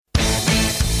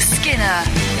Skinner,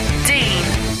 Dean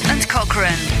and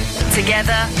Cochrane.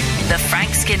 Together, The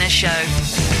Frank Skinner Show.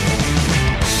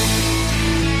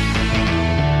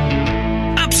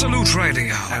 Absolute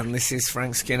Radio. And this is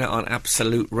Frank Skinner on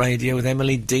Absolute Radio with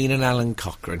Emily, Dean and Alun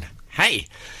Cochrane. Hey!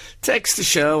 Text the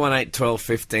show on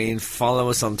 81215, follow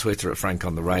us on Twitter at Frank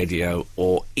on the Radio,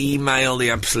 or email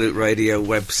the Absolute Radio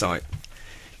website.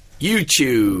 You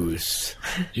choose.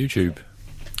 YouTube.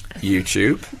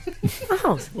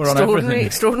 Oh, We're on everything.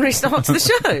 Extraordinary start to the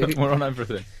show. We're on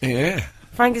everything. Yeah.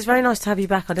 Frank, it's very nice to have you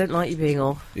back. I don't like you being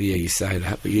off. Yeah, you say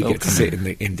that, but you get to sit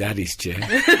in Daddy's chair.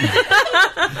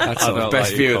 That's the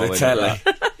best view of the telly.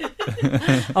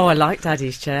 Oh, I like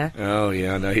Daddy's chair. Oh,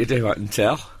 yeah, I know you do, I can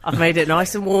tell. I've made it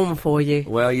nice and warm for you.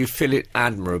 Well, you fill it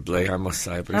admirably, I must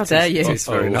say. But How dare you. It's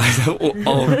very nice. I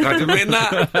didn't mean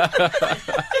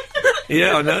that.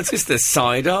 Yeah, I noticed the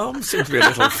sidearms seem to be a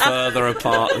little further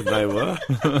apart than they were.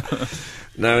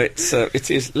 No, it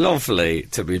is lovely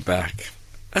to be back.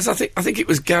 As I think it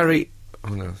was Gary... Oh,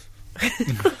 no.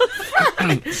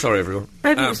 Sorry, everyone.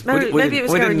 Maybe it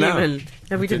was Gary Newman.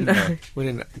 No, we didn't know. We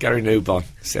didn't. Gary Newbon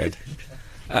said.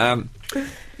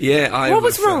 Yeah, What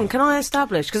was wrong? Can I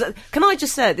establish? Because can I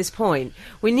just say at this point,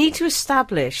 we need to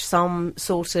establish some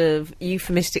sort of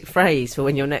euphemistic phrase for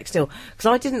when you're next ill. Because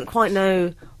I didn't quite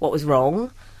know what was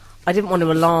wrong. I didn't want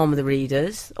to alarm the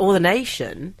readers or the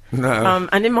nation. No.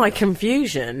 And in my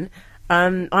confusion,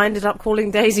 I ended up calling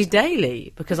Daisy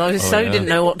Daly because I didn't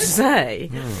know what to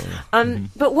say.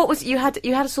 But what was you had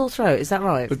a sore throat? Is that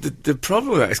right? But the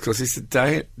problem with that is because it's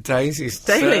Daisy's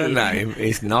surname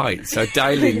is Knight, so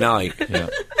Daily Knight. Yeah.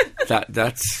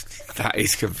 That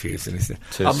is confusing, isn't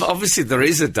it? Obviously, there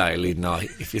is a Daily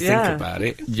Knight if you think about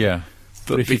it. Yeah.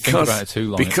 But if you think about it too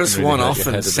long, because really one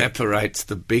often separates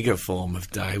the bigger form of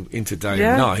day into day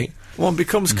and night, one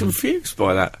becomes confused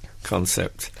by that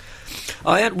concept.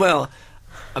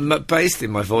 Basically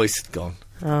my voice had gone.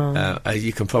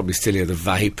 You can probably still hear the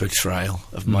vapour trail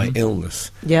of my illness.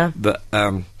 Yeah. But,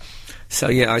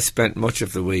 I spent much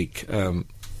of the week,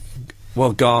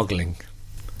 gargling.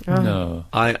 Oh. No.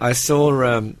 I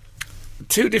saw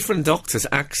two different doctors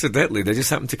accidentally. They just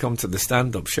happened to come to the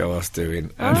stand-up show I was doing,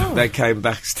 and they came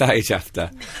backstage after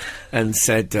and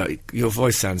said, your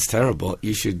voice sounds terrible,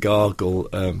 you should gargle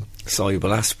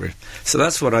soluble aspirin. So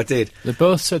that's what I did. They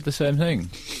both said the same thing.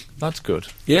 That's good.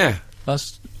 Yeah.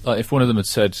 That's like if one of them had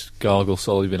said gargle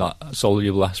soluble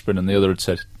aspirin and the other had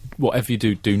said, whatever you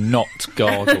do not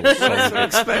gargle soluble.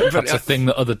 That's a thing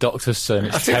that other doctors say, and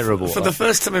it's terrible. For the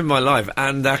first time in my life,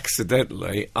 and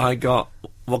accidentally, I got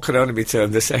what could only be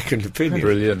termed a second opinion.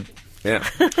 Brilliant. Yeah.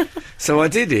 So I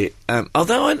did it.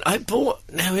 Although I bought...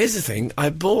 Now, here's the thing.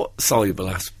 I bought soluble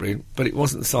aspirin, but it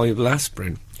wasn't soluble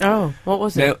aspirin. Oh, what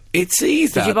was it? Now, it's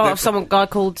either... Did you buy it off some guy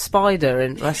called Spider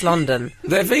in West London?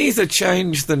 They've either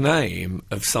changed the name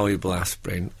of soluble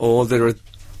aspirin, or there are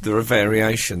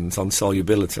variations on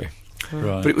solubility.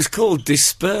 Right. But it was called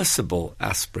dispersible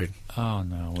aspirin. Oh,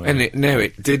 no way. And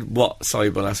it did what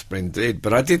soluble aspirin did,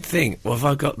 but I did think, well, have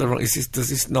I got the wrong... Does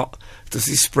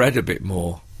this spread a bit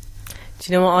more?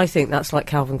 Do you know what I think? That's like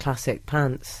Calvin Classic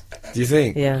pants. Do you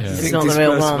think? Yeah, You it's think not the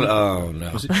real one. Oh,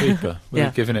 no. Was it cheaper? Were you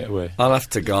giving it away? I'll have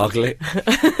to gargle it.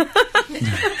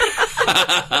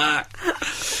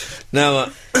 Now,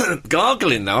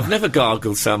 gargling, though, I've never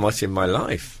gargled so much in my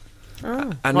life.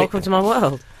 Oh, welcome to my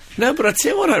world. No, but I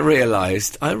tell you what I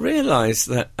realised. I realised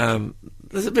that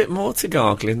there's a bit more to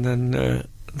gargling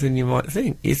than you might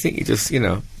think. You think you just,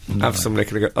 have some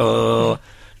liquor and go, oh...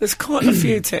 There's quite a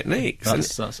few techniques.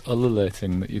 That's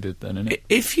ululating that you did then, isn't it?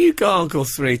 If you gargle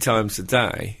 3 times a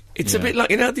day, it's a bit like,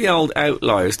 the old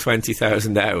Outliers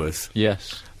 20,000 hours?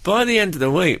 Yes. By the end of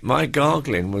the week, my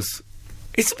gargling was...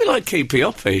 It's a bit like Keepy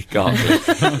Uppy gargling,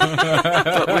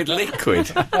 but with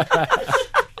liquid.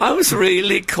 I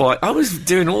was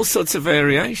doing all sorts of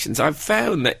variations. I've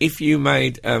found that if you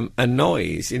made a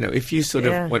noise, if you sort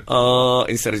of went, oh,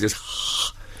 instead of just...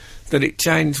 that it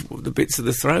changed the bits of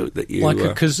the throat that you... Like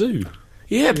a kazoo?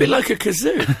 Yeah, a bit like a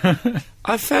kazoo.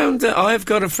 I found that I've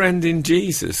Got a Friend in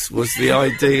Jesus was the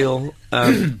ideal...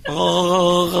 You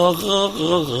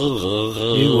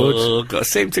would.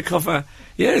 Seemed to cover...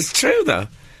 Yeah, it's true, though.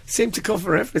 Seemed to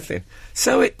cover everything.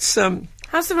 So it's...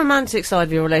 How's the romantic side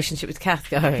of your relationship with Kath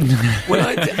going?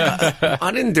 Well,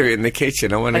 I didn't do it in the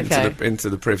kitchen. I went into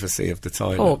the privacy of the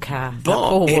toilet. Poor Kath. But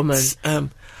poor woman.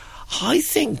 I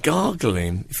think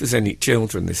gargling, if there's any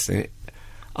children listening,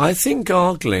 I think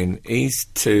gargling is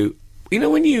to...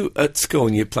 when you, at school,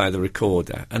 and you play the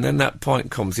recorder, and then that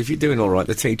point comes, if you're doing all right,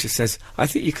 the teacher says, I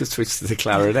think you could switch to the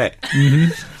clarinet.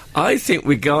 I think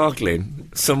with gargling,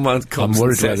 someone comes. I'm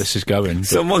worried and says, where this is going. But...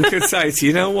 Someone could say to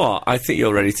you, know what? I think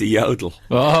you're ready to yodel.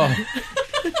 Oh.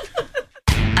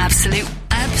 Absolute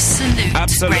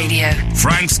Radio.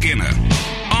 Frank Skinner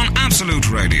on Absolute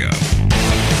Radio.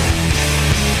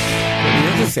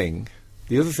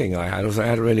 The other thing I had was I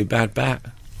had a really bad back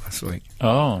last week.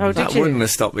 Oh. Oh, did That you? wouldn't have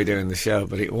stopped me doing the show,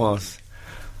 but it was.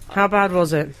 How bad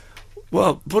was it?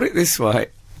 Well, put it this way,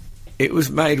 it was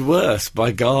made worse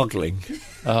by gargling.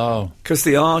 Oh. Because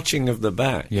the arching of the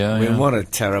back. Yeah, I mean, yeah. what a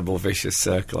terrible, vicious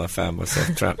circle I found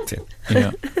myself trapped in.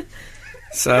 Yeah.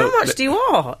 So How much do you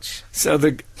arch? So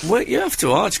you have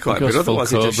to arch quite a He bit, goes full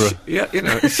otherwise it just... Cobra. Yeah, you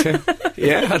know,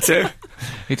 yeah, I do.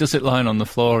 He does it lying on the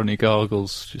floor and he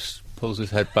gargles, just pulls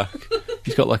his head back.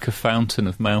 He's got like a fountain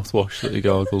of mouthwash that he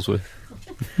gargles with.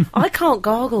 I can't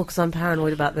gargle because I'm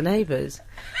paranoid about the neighbours.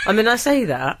 I mean, I say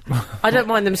that. I don't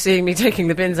mind them seeing me taking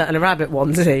the bins out in a rabbit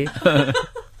onesie.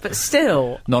 But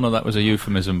still. None of that was a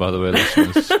euphemism, by the way,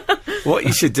 listeners. What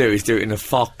you should do is do it in a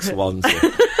fox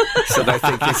onesie. So they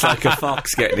think it's like a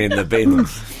fox getting in the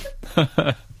bins.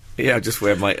 Yeah, just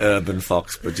wear my urban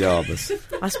fox pyjamas.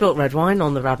 I spilt red wine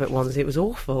on the rabbit onesie. It was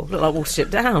awful. Looked like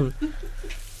watership down.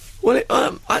 Well,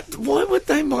 why would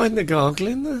they mind the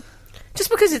gargling, though? Just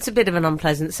because it's a bit of an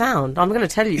unpleasant sound. I'm going to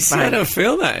tell you, See, I Frank. don't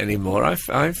feel that anymore. I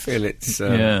feel it's...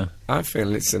 Yeah. I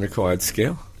feel it's an acquired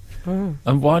skill.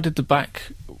 And why did the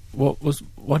back...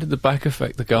 Why did the back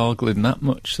affect the gargling that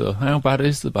much, though? How bad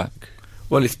is the back?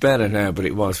 Well, it's better now, but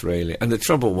it was really. And the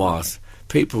trouble was,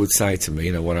 people would say to me,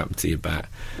 you know, what happened to your back?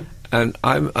 And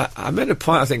I made a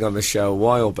point, I think, on the show a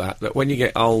while back, that when you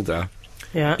get older,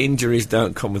 Yeah. injuries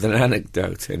don't come with an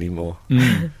anecdote anymore.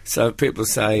 So people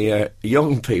say,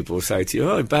 young people say to you,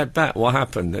 oh, bad back, what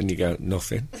happened? And you go,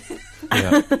 nothing.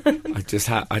 Yeah.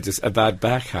 A bad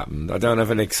back happened. I don't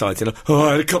have an exciting, oh,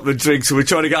 I had a couple of drinks and we're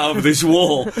trying to get over this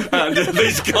wall. And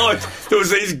these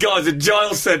guys at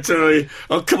Giles said to me,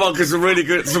 oh, come on, because some really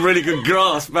good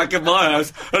grass back at my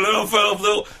house. And then I fell off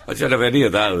the... I don't have any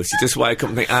of those. You just wake up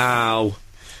and think, ow.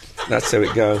 That's how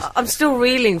it goes. I'm still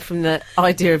reeling from the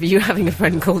idea of you having a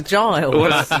friend called Giles. Well,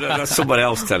 that's somebody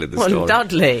else telling the Well, story.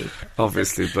 Dudley.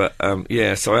 Obviously, but,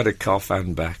 yeah, so I had a cough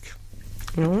and back.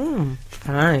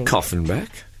 Fine. Cough and back?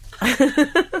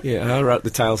 Yeah, I wrote the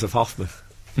Tales of Hoffman.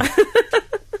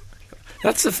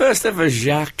 That's the first ever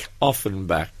Jacques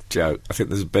Offenbach joke I think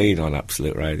there's been on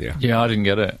Absolute Radio. Yeah, I didn't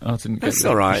get it. That's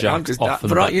all right.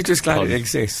 But aren't you just glad it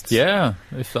exists? Yeah,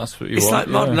 if that's what you It's want. like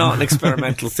modern art and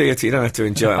experimental theatre. You don't have to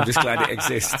enjoy it. I'm just glad it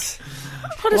exists.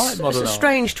 What a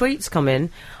strange tweets come in.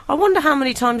 I wonder how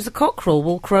many times the cockerel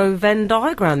will crow Venn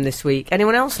diagram this week.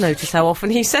 Anyone else notice how often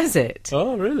he says it?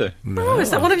 Oh, really? Oh,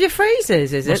 is that one of your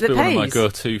phrases, is Must it, be that one of my pays?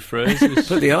 go-to phrases.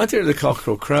 But the idea of the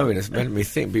cockerel crowing has made me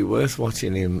think it'd be worth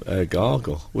watching him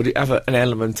gargle. Would it have an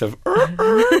element of...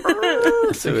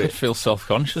 I think I'd feel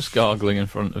self-conscious gargling in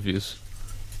front of you.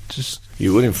 Just...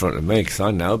 You would in front of me, because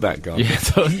I know about gargling. Yeah,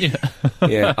 don't you?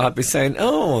 Yeah, I'd be saying,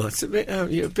 oh, it's a bit,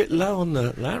 you're a bit low on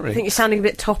the larynx. I think you're sounding a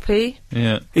bit toppy.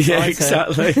 Yeah. Yeah, Right,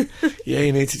 exactly. Yeah,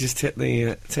 you need to just take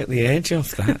the edge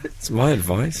off that. It's my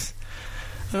advice.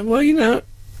 Well, you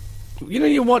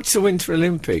watch the Winter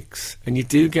Olympics, and you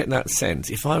do get that sense.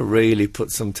 If I really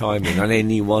put some time in on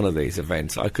any one of these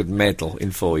events, I could medal in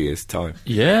 4 years' time.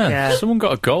 Yeah. Someone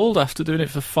got a gold after doing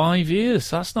it for 5 years.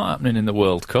 That's not happening in the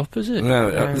World Cup, is it? No,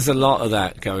 there's a lot of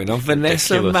that going on.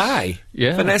 Vanessa Ridiculous. May.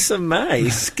 Yeah. Vanessa May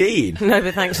skiing. No,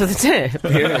 but thanks for the tip.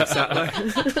 Yeah,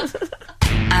 exactly.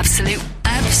 Absolute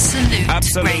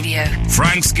Radio.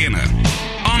 Frank Skinner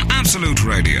on Absolute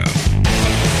Radio.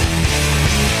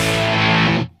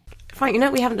 Frank, you know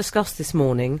what we haven't discussed this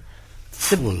morning?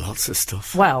 Lots of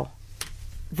stuff. Well,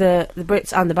 the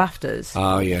Brits and the BAFTAs.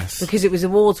 Oh, yes. Because it was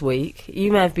awards week.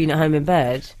 You may have been at home in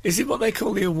bed. Is it what they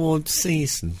call the award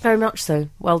season? Very much so.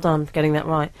 Well done for getting that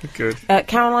right. Good.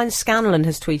 Caroline Scanlon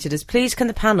has tweeted us, please can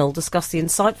the panel discuss the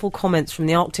insightful comments from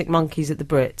the Arctic monkeys at the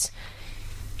Brits?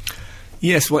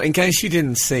 Yes, well, in case you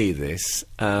didn't see this,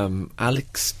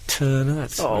 Alex Turner...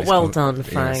 That's what he's well called. done,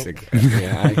 Frank.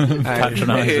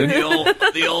 Patronising.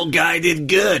 The old guy did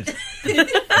good.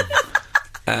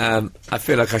 I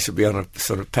feel like I should be on a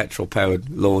sort of petrol-powered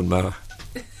lawnmower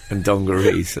and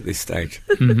dungarees at this stage.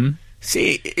 Mm-hmm.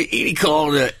 See, he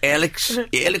called Alex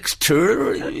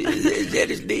Turner. Is that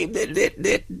his name?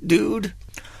 That dude?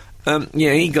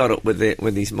 Yeah, he got up with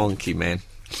these monkey men.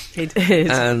 He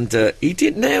did. And he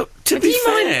did. Now, to be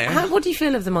fair... what do you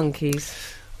feel of the monkeys?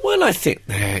 Well, I think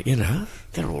they're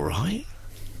all right.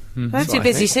 They're too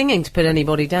busy singing to put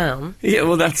anybody down. Yeah,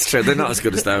 well, that's true. They're not as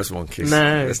good as those monkeys.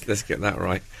 No. Let's get that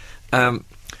right.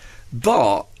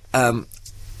 But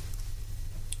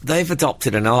they've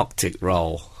adopted an Arctic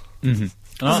role.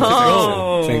 Mm-hmm.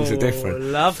 Things are different.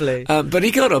 Lovely. But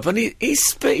he got up and he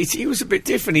was a bit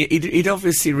different. He'd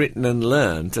obviously written and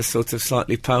learned a sort of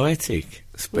slightly poetic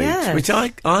speech, Yes. which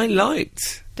I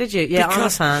liked. Did you? Yeah, I'm a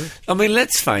fan. I mean,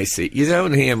 let's face it, you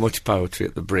don't hear much poetry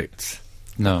at the Brits.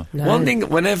 No. One thing,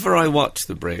 whenever I watch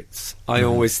the Brits, I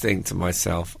always think to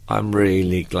myself, I'm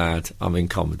really glad I'm in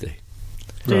comedy.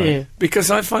 Do you?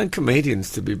 Because I find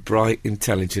comedians to be bright,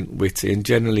 intelligent, witty, and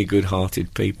generally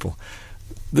good-hearted people.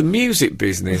 The music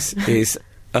business is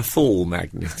a fool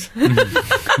magnet.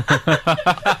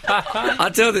 I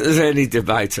don't think there's any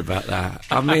debate about that.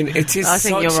 I mean, it is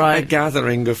such a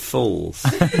gathering of fools.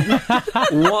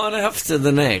 One after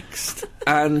the next.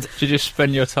 And do you just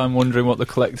spend your time wondering what the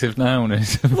collective noun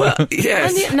is? Well,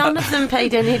 yes. And yet none of them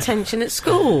paid any attention at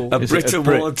school. A Brit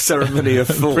Award ceremony of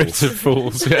fools. Brit of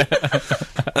fools,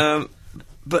 yeah.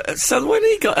 But so when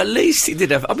he got, at least he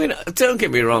did have. I mean, don't get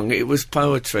me wrong. It was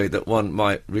poetry that one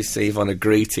might receive on a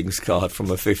greetings card from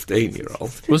a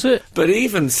 15-year-old. Was it? But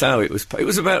even so, it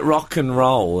was about rock and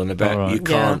roll and about right. you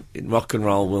can't. Rock and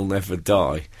roll will never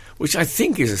die, which I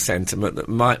think is a sentiment that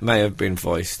may have been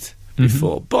voiced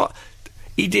before. But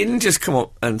he didn't just come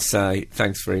up and say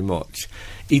thanks very much.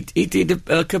 He did a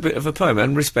bit of a poem,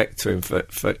 and respect to him for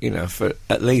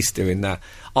at least doing that.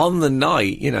 On the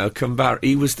night,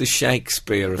 he was the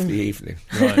Shakespeare of the evening.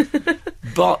 Right.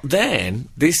 But then,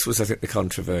 this was, I think, the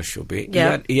controversial bit.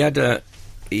 Yeah. He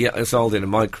was holding a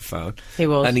microphone. He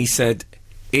was. And he said,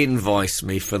 invoice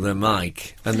me for the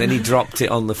mic. And then he dropped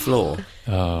it on the floor.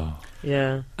 Oh.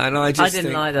 Yeah. And I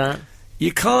didn't like that.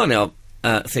 You can't help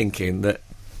thinking that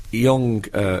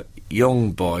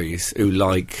young boys who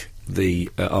like the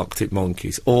Arctic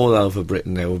Monkeys all over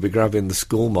Britain now will be grabbing the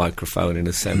school microphone in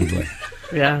assembly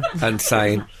Yeah. and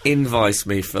saying, invoice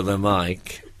me for the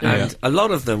mic. And a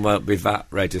lot of them won't be VAT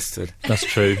registered. That's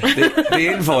true.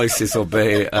 The invoices will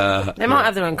be... They might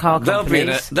have their own car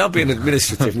companies. They'll be an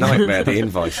administrative nightmare, the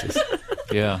invoices.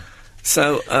 Yeah.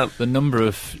 So... the number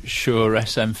of Shure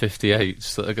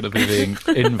SM58s that are going to be being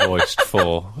invoiced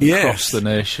for across the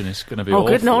nation is going to be awful.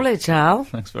 Good knowledge, Al.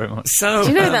 Thanks very much. So, do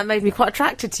you know that made me quite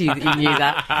attracted to you, that you knew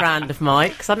that brand of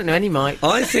mic? Because I don't know any mic.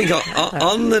 I think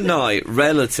on the night,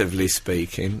 relatively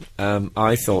speaking,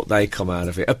 I thought they come out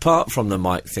of it, apart from the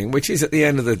mic thing, which is at the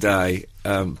end of the day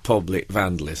public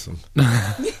vandalism.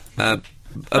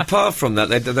 Apart from that,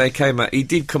 they came out. He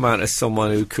did come out as someone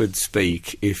who could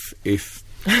speak if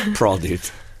prodded.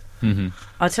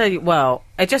 I tell you, well,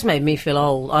 it just made me feel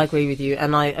old. I agree with you,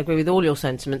 and I agree with all your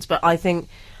sentiments, but I think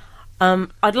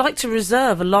I'd like to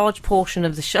reserve a large portion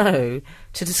of the show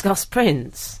to discuss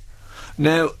Prince.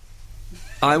 Now,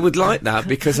 I would like that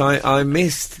because I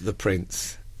missed the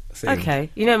Prince thing. Okay,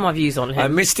 you know my views on him. I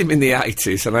missed him in the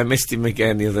 80s, and I missed him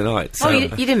again the other night. So, you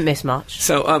didn't miss much.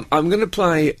 So I'm going to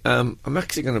play... I'm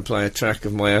actually going to play a track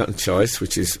of my own choice,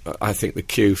 which is, I think, the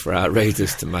cue for our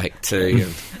readers to make tea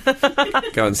and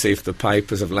go and see if the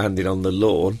papers have landed on the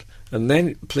lawn. And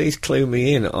then please clue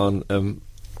me in on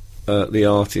the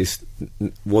artist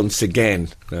once again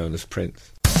known as Prince.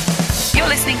 You're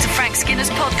listening to Frank Skinner's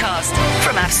podcast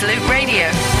from Absolute Radio.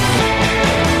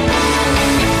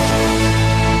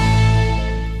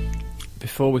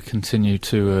 Before we continue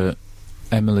to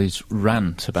Emily's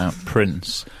rant about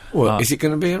Prince... Well, is it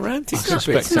going to be a rant? It's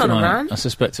not a rant. I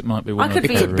suspect it might be one It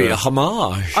could be a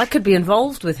homage. I could be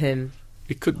involved with him.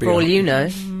 It could be for all you know.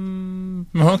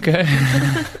 Okay.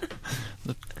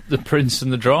 the Prince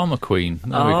and the Drama Queen.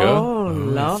 There we go. Oh,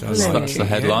 lovely. That's the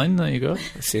headline. There you go.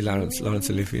 I see Laurence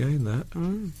Olivier in that.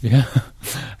 Yeah.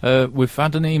 We've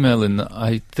had an email in that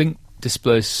I think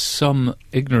displays some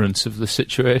ignorance of the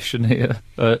situation here.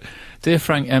 Dear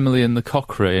Frank, Emily and the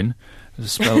Cochrane,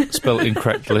 spelt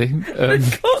incorrectly.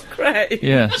 Cochrane?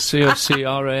 Yeah,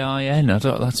 Cocrain.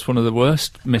 That's one of the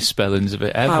worst misspellings of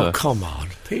it ever. Oh, come on.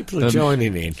 People are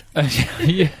joining in.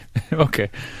 Yeah, okay.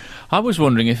 I was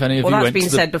wondering if any of you went to that's been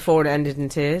said before and it ended in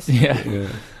tears. Yeah.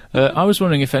 I was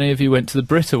wondering if any of you went to the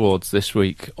Brit Awards this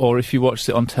week, or if you watched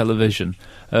it on television.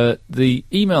 The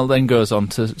email then goes on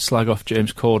to slag off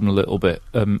James Corden a little bit.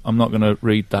 I'm not going to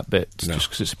read that bit, just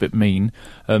because it's a bit mean.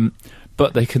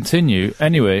 But they continue.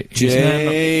 Anyway, James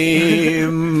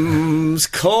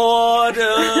Corden,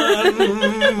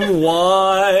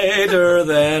 wider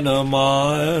than a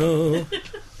mile.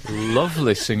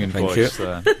 Lovely singing Thank voice you.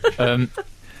 there.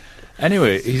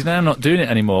 Anyway, he's now not doing it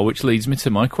anymore, which leads me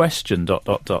to my question, ...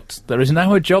 There is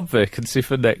now a job vacancy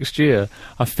for next year.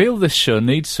 I feel this show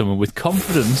needs someone with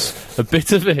confidence, a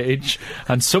bit of age,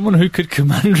 and someone who could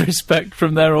command respect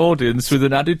from their audience with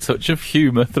an added touch of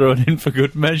humour thrown in for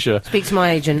good measure. Speak to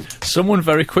my agent. Someone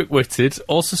very quick-witted,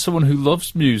 also someone who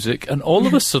loves music, and all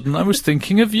of a sudden I was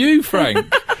thinking of you,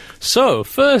 Frank. So,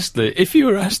 firstly, if you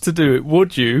were asked to do it,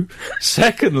 would you?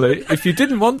 Secondly, if you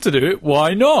didn't want to do it,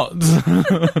 why not?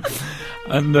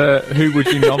 And who would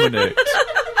you nominate?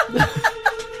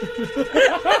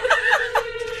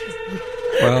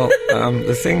 Well,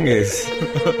 the thing is,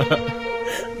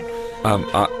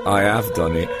 I have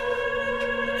done it,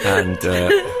 and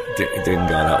it didn't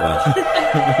go that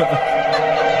well.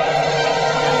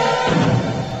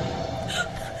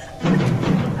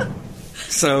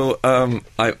 So, I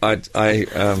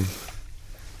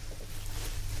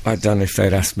don't know if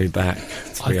they'd ask me back, to be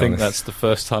I think honest. that's the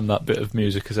first time that bit of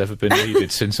music has ever been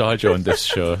needed since I joined this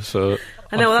show, so...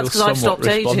 I know, feel that's 'cause I've somewhat stopped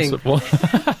dating. responsible.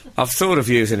 I've thought of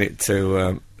using it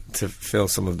to fill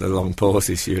some of the long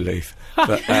pauses you leave.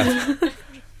 But,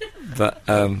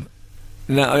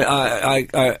 no,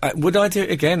 I would I do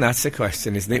it again? That's the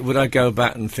question, isn't it? Would I go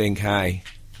back and think, hey,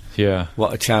 Yeah.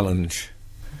 what a challenge?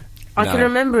 I No. can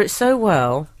remember it so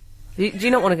well. Do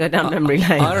you not want to go down memory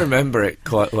lane? I remember it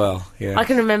quite well, yeah. I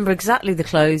can remember exactly the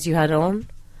clothes you had on.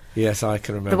 Yes, I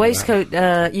can remember The waistcoat,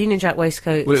 Union Jack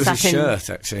waistcoat. Well, it was satin. a shirt,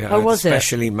 actually. Oh, was it?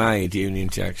 Specially made Union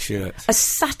Jack shirt. A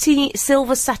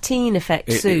silver satin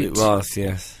effect suit. It was,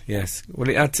 yes. Well,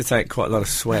 it had to take quite a lot of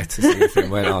sweat as the thing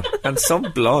went on. And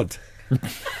some blood. Can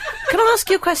I ask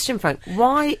you a question, Frank?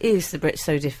 Why is the Brits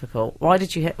so difficult? Why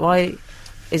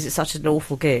is it such an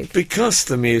awful gig? Because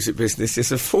the music business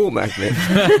is a fall magnet.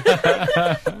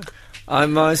 I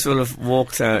might as well have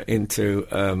walked out into,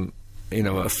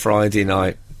 a Friday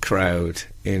night crowd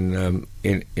in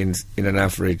an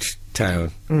average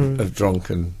town of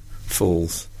drunken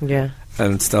fools, Yeah.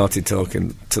 and started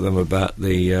talking to them about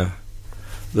the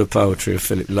poetry of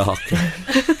Philip Larkin.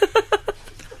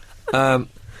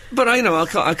 But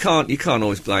I can't. You can't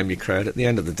always blame your crowd. At the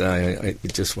end of the day,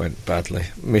 it just went badly,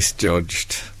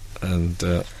 misjudged, and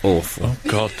awful. Oh,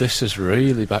 God, this has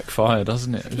really backfired,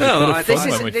 hasn't it? It was No, a bit of this fun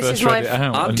is- when we this first is read my- it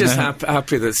out. I'm and just now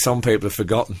happy that some people have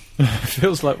forgotten. It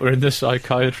feels like we're in the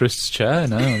psychiatrist's chair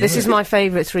now. This is my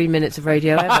favourite 3 minutes of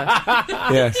radio ever.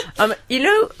 Yes.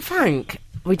 Frank,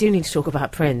 we do need to talk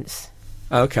about Prince.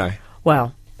 Okay.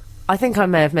 Well, I think I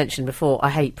may have mentioned before, I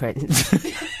hate Prince.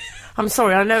 I'm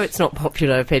sorry, I know it's not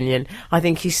popular opinion. I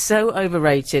think he's so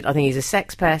overrated. I think he's a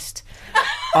sex pest.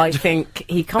 I think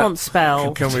he can't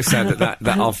spell. Can we say that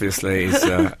obviously is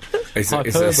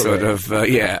a sort of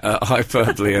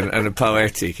hyperbole and a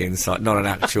poetic insight, not an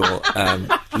actual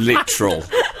literal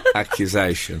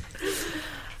accusation.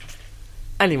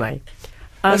 Anyway.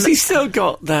 Has he still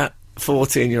got that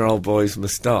 14-year-old boy's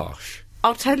moustache?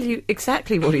 I'll tell you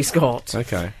exactly what he's got.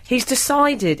 Okay. He's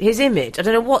decided his image. I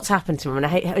don't know what's happened to him, and I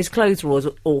hate his clothes were always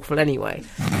awful anyway.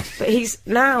 But he's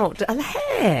now and the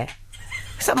hair.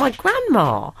 It's like my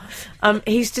grandma.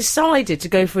 He's decided to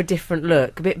go for a different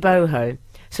look, a bit boho.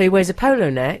 So he wears a polo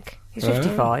neck. He's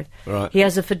 55. Right. He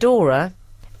has a fedora,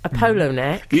 a polo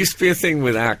neck. Used to be a thing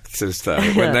with actors, though.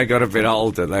 When they got a bit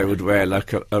older, they would wear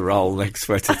like a roll neck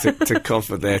sweater to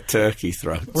cover their turkey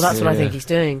throats. Well, that's what I Yeah. think he's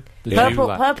doing. The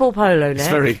Purple polo It's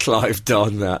neck. very Clive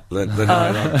Dunn, that the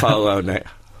nylon polo neck.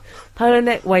 Polo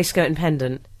neck, waistcoat and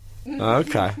pendant.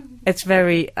 Okay. It's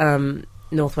very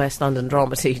Northwest London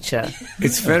drama teacher.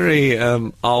 It's very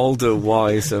older,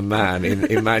 wiser man in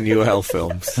Emmanuel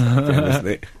films, isn't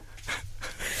it?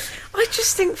 I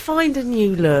just think find a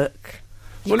new look.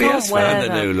 You Well, he can't has wear found a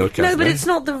that. new look, No, hasn't but he? it's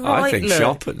not the right I think look.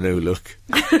 shop at New Look.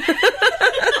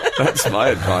 That's my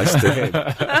advice to him.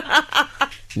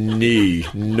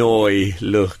 Noi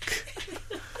look.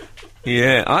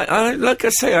 Yeah, I like I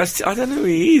say, I don't know who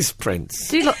he is, Prince.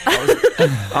 Do you like-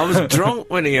 I was drunk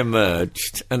when he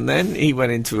emerged, and then he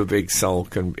went into a big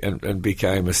sulk and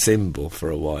became a symbol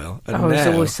for a while. And Oh, he's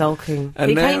now- always sulking. and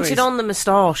He now painted he's- on the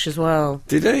moustache as well.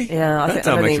 Did he? Yeah, I that think-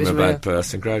 don't I make think him it a was bad real.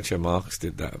 person. Groucho Marx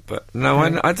did that, but no,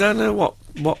 I don't know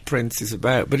what Prince is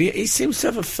about. But he seems to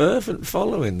have a fervent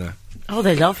following, though. Oh,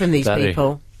 they love him, these Daddy.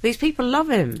 people. These people love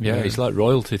him. Yeah, he's like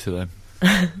royalty to them.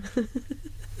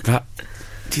 That,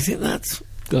 do you think that's?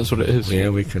 That's what it is. Yeah,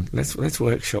 we can. Let's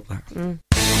workshop that.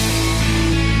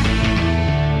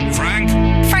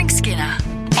 Frank Skinner.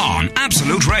 on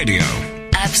Absolute Radio.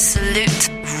 Absolute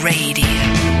Radio.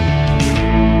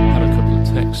 Had a couple of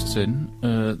texts in.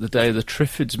 The day the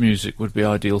Triffids music would be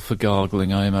ideal for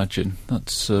gargling, I imagine.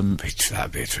 That's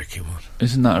That'd be a tricky one.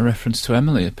 isn't that a reference to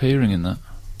Emily appearing in that?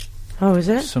 Oh, is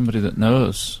it? Somebody that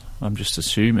knows I'm just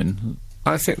assuming.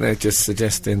 I think they're just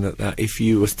suggesting that if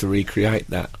you was to recreate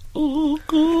that,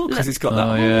 because it's got that.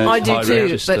 Oh, yeah, I it's do high too,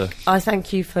 register. but I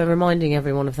thank you for reminding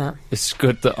everyone of that. It's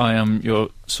good that I am your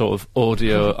sort of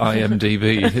audio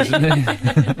IMDb, isn't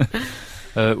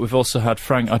it? We've also had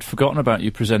Frank. I'd forgotten about you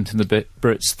presenting the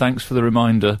Brits. Thanks for the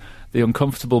reminder. The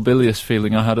uncomfortable bilious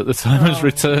feeling I had at the time has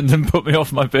returned and put me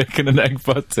off my bacon and egg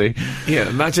patty. Yeah,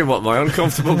 imagine what my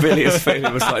uncomfortable bilious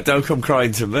feeling was like. Don't come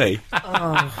crying to me.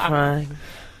 Oh, Frank.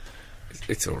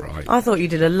 It's all right. I thought you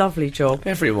did a lovely job.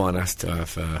 Everyone has to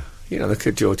have, look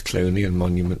at George Clooney and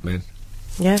Monument Men.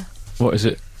 Yeah. What is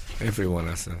it? Everyone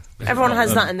has that. Everyone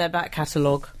has that in their back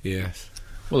catalogue. Yes.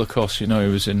 Well, of course, he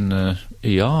was in ER,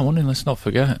 wasn't he? Let's not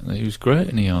forget that he was great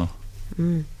in ER.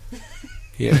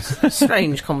 Yes.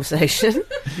 Strange conversation.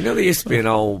 There used to be an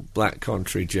old black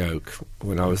country joke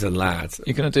when I was a lad.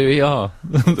 You're going to do ER?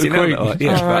 Do you know that?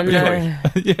 Yes, Oh, no.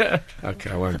 Yeah.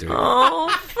 Okay, I won't do it. Oh,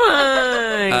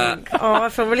 Frank. I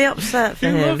feel really upset for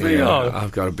him. love it. Yeah,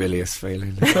 I've got a bilious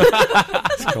feeling.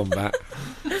 It's come back.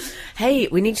 Hey,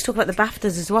 we need to talk about the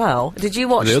BAFTAs as well. Did you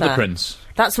watch The that? Other Prince.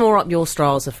 That's more up your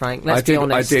strauser, Frank. Let's be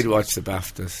honest. I did watch the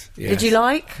BAFTAs. Yes. Did you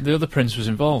like? The Other Prince was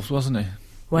involved, wasn't he?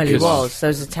 Well, he Because was. There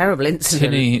was a terrible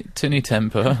incident. Tinny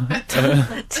temper.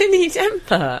 Tinny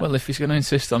temper. Well, if he's going to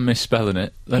insist on misspelling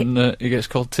it, then he gets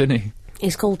called Tinny.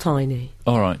 He's called Tiny.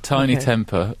 All right, Tiny Okay.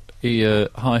 temper. He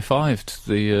high-fived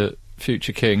the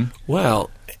future king. Well,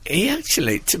 he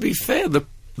actually, to be fair, the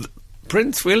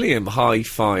Prince William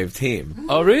high-fived him.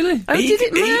 Oh, really? Oh, did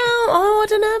it? I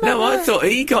don't know about No, that. I thought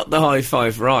he got the high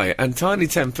five right, and Tiny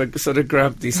Temper sort of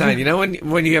grabbed his hand.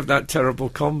 When you have that terrible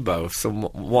combo of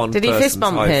one Did he person's fist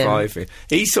bump high him? fiving,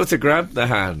 he sort of grabbed the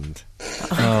hand.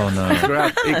 Oh,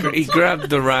 no. He grabbed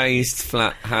the raised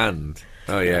flat hand.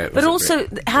 Oh yeah, it was But a also,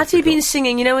 bit had he been difficult.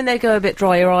 singing, when they go a bit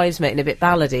dry your eyes, mate, and a bit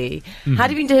ballady, had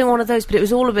he been doing one of those, but it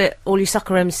was all a bit all you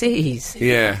sucker MCs?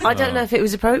 Yeah. I don't know if it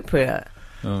was appropriate.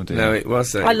 Oh, dear. No, it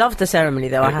wasn't. I loved the ceremony,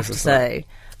 though, I It have was to a say,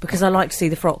 because I like to see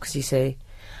the frocks, you see.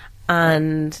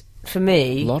 And for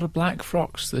me, A lot of black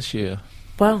frocks this year.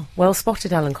 well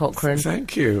spotted, Alan Cochrane.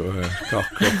 Thank you,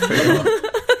 Cochrane.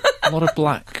 A lot of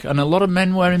black. And a lot of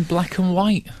men wearing black and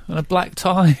white. And a black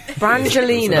tie.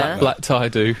 Brangelina. Black tie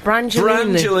do.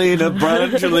 Brangelina,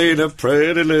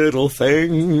 pretty little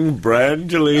thing.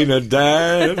 Brangelina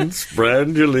dance,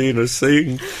 Brangelina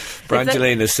sing.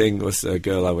 Brangelina Singh was a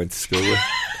girl I went to school with.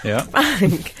 Yeah.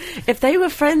 Frank, if they were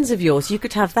friends of yours, you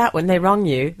could have that when they rung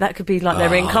you. That could be like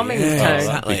their incoming tone.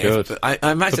 Exactly. That'd be good.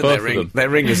 I imagine For both of them. they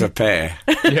ring as a pair.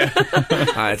 Yeah.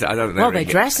 I don't know. Well, they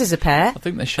dress as a pair. I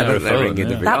think they I share don't a know. phone, Ring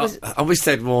yeah. in That was- I always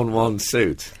said one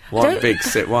suit, one Don't- big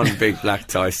suit, one big black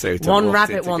tie suit. and One walked in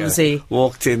rabbit together. onesie.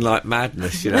 Walked in like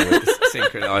madness, with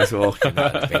synchronised walking.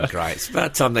 That'd have been great. It's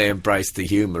about time they embraced the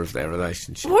humour of their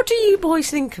relationship. What do you boys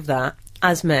think of that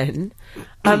as men?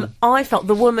 I felt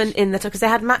the woman in the because they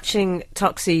had matching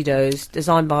tuxedos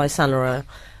designed by Saint Laurent.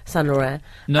 No, and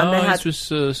they had his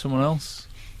was someone else.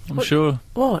 I'm sure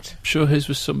his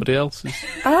was somebody else's.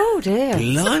 Oh dear!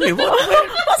 Blimey,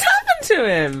 What's happened to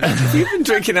him? have you been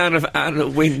drinking out of Anna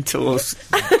Wintour's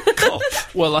cup?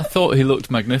 Well, I thought he looked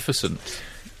magnificent.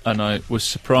 And I was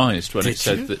surprised when he Did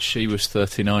said you? that she was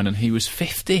 39 and he was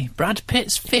 50. Brad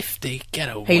Pitt's 50. Get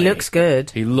away. He looks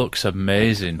good. He looks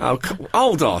amazing. Oh,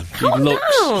 hold on. He looks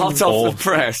Hot off the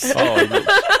press. Oh, he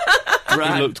looks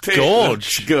Brad looked Pitt gorge.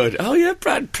 looks good. Oh yeah,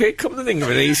 Brad Pitt. Come to think of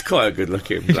it, he's quite a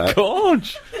good-looking bloke.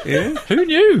 gorge. Yeah, Who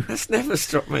knew? that's never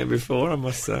struck me before, I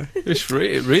must say. It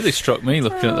really struck me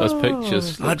looking at those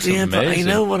pictures. Oh Looks dear, but amazing. you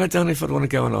know what? I don't know if I'd want to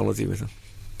go on holiday with them.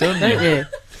 Don't Don't you? you?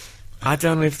 I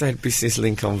don't know if they'd be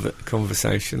sizzling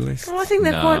conversationalists. Well, I think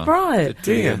they're No. quite bright.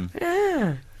 Do you?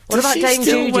 Yeah. What Does about she Dame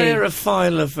still Judy? wear a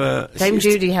file of... Dame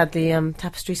Judy had the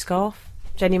tapestry scarf.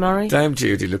 Jenny Murray. Dame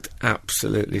Judy looked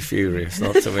absolutely furious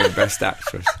not to win Best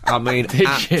Actress. I mean, Did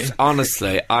she?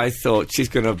 honestly, I thought she's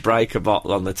going to break a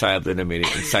bottle on the table in a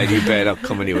minute and say, you better not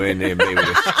come anywhere near me with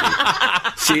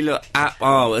this. She looked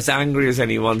as angry as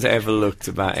anyone's ever looked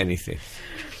about anything.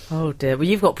 Oh dear. Well,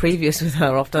 you've got previous with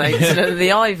her after that incident of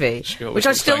the Ivy, She always which I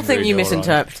looks still angry think in you your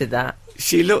misinterpreted that.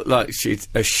 She looked like she'd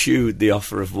eschewed the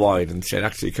offer of wine and said,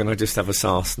 actually, can I just have a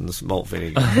Sarson's malt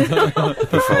vinegar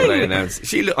before they announced it.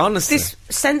 She looked, honestly... This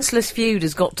senseless feud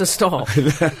has got to stop.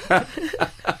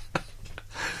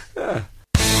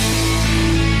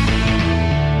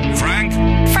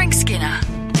 Frank Skinner.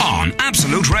 On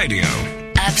Absolute Radio.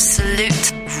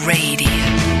 Absolute Radio.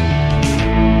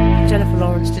 Jennifer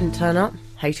Lawrence didn't turn up.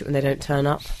 Hate it when they don't turn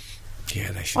up.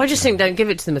 Yeah, they should. I just think don't give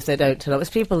it to them if they don't turn up. There's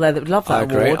people there that would love that I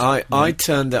agree. award. I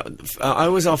turned up. I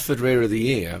was offered Rear of the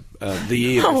Year the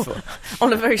year before.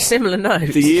 On a very similar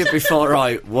note. The year before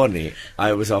I won it,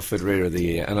 I was offered Rear of the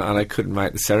Year, and I couldn't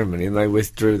make the ceremony, and they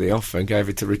withdrew the offer and gave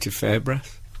it to Richard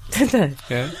Fairbrass. Did they?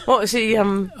 Yeah. What was he?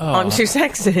 I'm too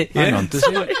sexy. Hang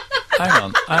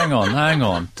on, hang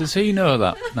on. Does he know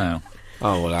that now?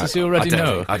 Oh, well, does he already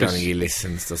know? I don't think he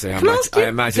listens, does he? I I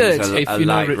imagine it's If a you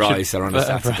know late Richard riser on a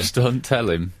Saturday. Fairbrass, don't tell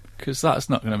him, because that's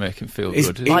not going to make him feel He's-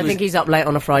 good. he I was- think he's up late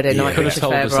on a Friday night. could have Richard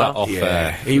told us that Fairbrass. off Yeah,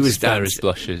 air. he was Spare his dancing.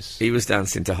 blushes. He was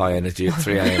dancing to High Energy at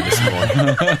 3 a.m. this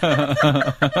morning.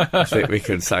 I think we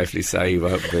can safely say he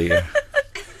won't be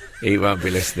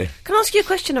listening. Can I ask you a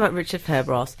question about Richard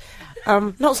Fairbrass?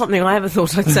 Not something I ever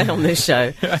thought I'd say on this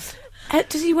show.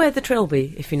 Does he wear the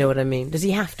trilby, if you know what I mean? Does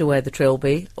he have to wear the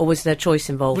trilby, or was there choice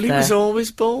involved Well, he there? was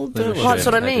always bald, They though. were Well, that's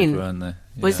what I short-headed, mean. weren't they?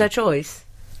 Was Yeah. there choice?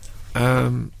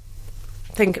 Um,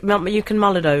 You can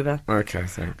mull it over. okay,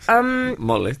 thanks.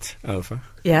 Mullet, over.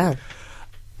 Yeah.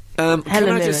 Can Helen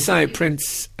I Mirren. just say,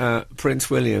 Prince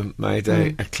William made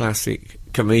a classic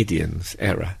comedian's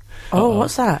error. Oh,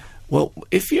 what's that? Well,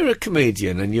 if you're a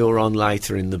comedian and you're on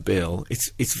later in the bill,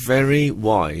 it's very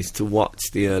wise to watch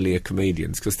the earlier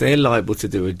comedians, because they're liable to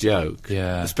do a joke,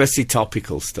 Yeah. especially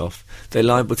topical stuff. They're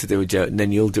liable to do a joke, and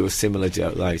then you'll do a similar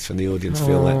joke later, and the audience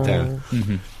feel let down.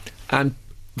 Mm-hmm. And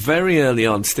very early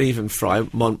on, Stephen Fry,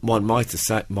 one might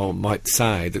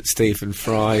say that Stephen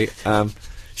Fry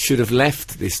should have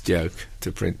left this joke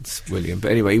to Prince William.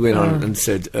 But anyway, he went on and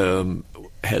said,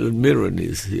 Helen Mirren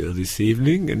is here this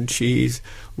evening, and she's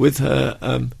with her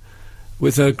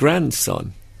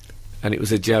grandson. And it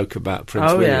was a joke about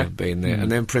Prince William being there.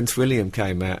 And then Prince William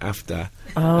came out after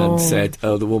and said,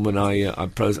 "Oh, the woman I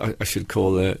should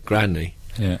call her Granny."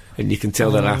 Yeah. And you can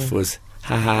tell the laugh was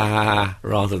ha ha ha ha,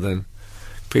 rather than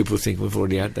people think we've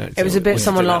already had that. It was a joke. bit Let's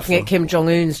someone do that laughing for- at Kim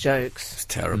Jong-un's jokes. It's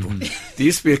terrible. There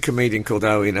used to be a comedian called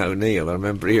Owen O'Neill. I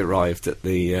remember he arrived at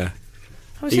the.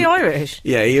 Was he Irish?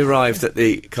 Yeah, he arrived at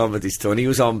the comedy store, and he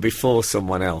was on before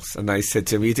someone else, and they said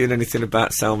to him, "Are you doing anything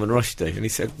about Salman Rushdie?" And he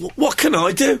said, "What can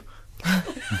I do?"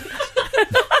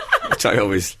 Which I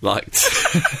always liked.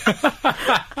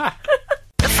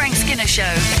 The Frank Skinner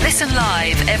Show. Listen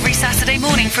live every Saturday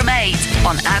morning from 8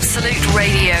 on Absolute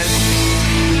Radio.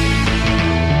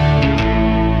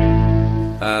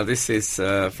 This is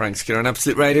Frank Skinner on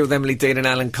Absolute Radio with Emily, Dean and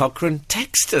Alan Cochrane.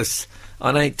 Text us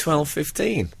on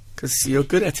 81215, because you're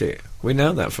good at it. We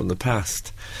know that from the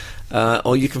past.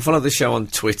 Or you can follow the show on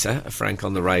Twitter, Frank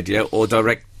on the Radio, or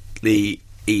directly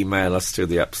email us through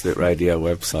the Absolute Radio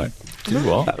website. Do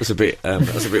what? That was a bit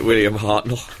William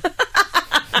Hartnell.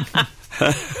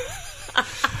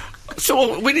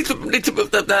 So we need to move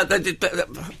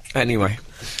that. Anyway.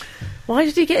 Why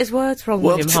did he get his words wrong,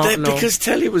 Well, William today, Hartnell? because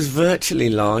telly was virtually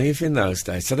live in those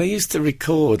days, so they used to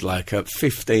record like a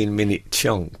 15-minute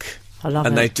chunk, I love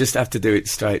and it. they'd just have to do it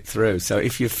straight through. So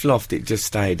if you fluffed, it just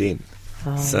stayed in.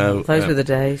 So Those were the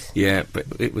days. Yeah, but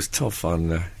it was tough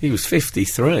on. He was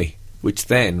 53, which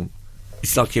then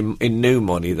it's like in new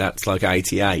money, that's like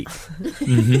 88.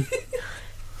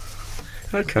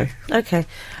 Okay, Okay.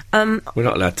 we're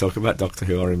not allowed to talk about Doctor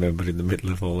Who. I remember in the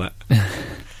middle of all that.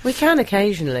 We can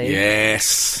occasionally.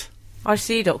 Yes, I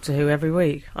see Doctor Who every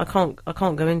week. I can't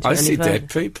go into I it any see further. dead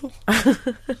people.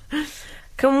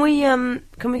 Can we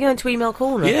go into email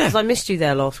corner? Yeah. Because I missed you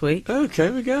there last week. Okay,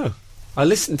 we go. I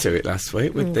listened to it last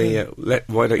week with the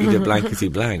Why Don't You Do Blankety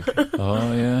Blank.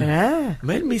 Oh, yeah. Yeah.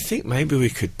 Made me think maybe we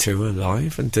could tour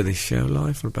live and do this show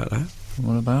live. What about that?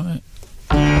 What about it?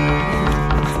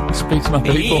 Speak to my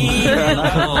people.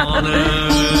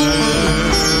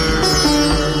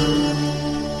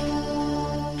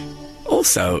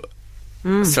 Also,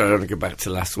 sorry, I want to go back to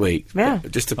last week. Yeah.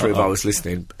 Just to prove I was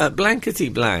listening. Blankety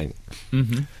Blank.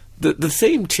 The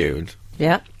theme tune.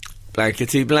 Yeah.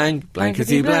 Blankety Blank,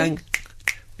 Blankety Blank,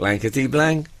 Blankety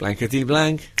Blank, Blankety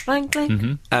Blank, Blank,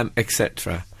 blank.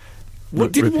 etc. Well,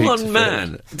 did repeat one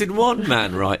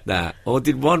man write that, or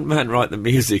did one man write the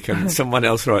music and someone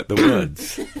else write the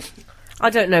words? I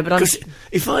don't know, but I'm... Because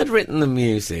if I'd written the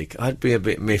music, I'd be a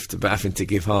bit miffed about having to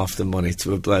give half the money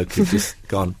to a bloke who'd just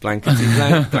gone blankety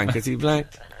blank, blankety blank,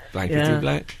 blankety Yeah.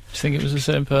 blank. Do you think it was the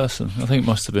same person? I think it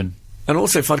must have been. And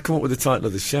also, if I'd come up with the title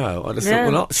of the show, I'd have Yeah.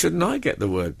 thought, well, shouldn't I get the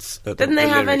words? Didn't they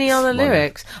have any other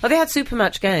lyrics? Oh, they had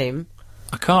Supermatch Game.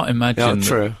 I can't imagine. Yeah,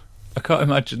 true. I can't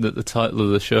imagine that the title of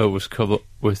the show was come up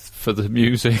with for the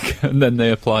music, and then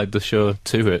they applied the show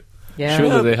to it. Yeah.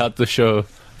 Surely they had the show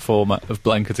format of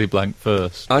blankety blank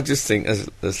first. I just think, as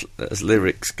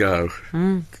lyrics go,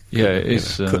 Yeah, it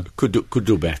is. could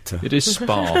do better. It is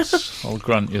sparse. I'll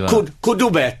grant you that. Could do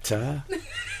better.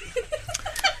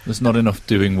 There's not enough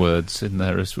doing words in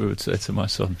there, as we would say to my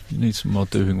son. You need some more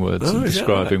doing words and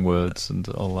describing words and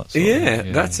all that sort of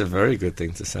thing. That's a very good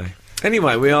thing to say.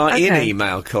 Anyway, we are in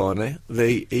email corner.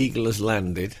 The eagle has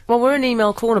landed. Well, we're in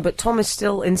email corner, but Tom is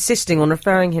still insisting on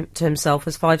referring to himself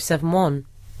as 571.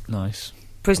 Nice.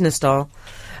 Prisoner style.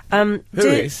 Who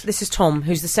is? This is Tom,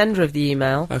 who's the sender of the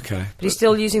email. Okay. But he's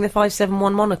still using the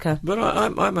 571 moniker. But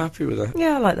I'm happy with that.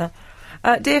 Yeah, I like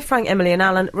that. Dear Frank, Emily and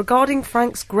Alan, regarding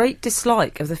Frank's great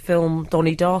dislike of the film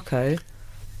Donnie Darko,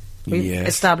 we've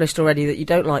established already that you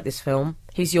don't like this film.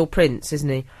 He's your prince, isn't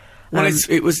he? Well,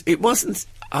 it wasn't.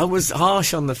 I was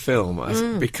harsh on the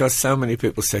film because so many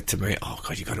people said to me, "Oh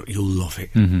God, you'll love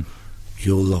it. Mm-hmm.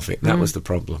 You'll love it." That was the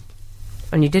problem,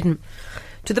 and you didn't.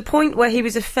 To the point where he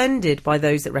was offended by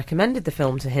those that recommended the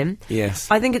film to him.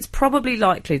 Yes. I think it's probably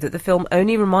likely that the film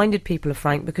only reminded people of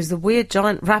Frank because the weird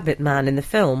giant rabbit man in the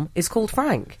film is called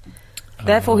Frank.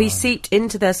 Therefore, he seeped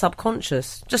into their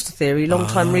subconscious. Just a theory,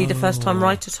 long-time reader, first-time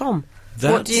writer Tom.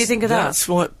 What do you think of that? That's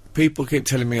what people keep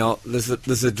telling me. Oh, there's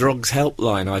a drugs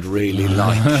helpline I'd really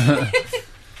like.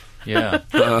 Yeah.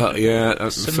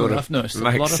 Sort of I've noticed that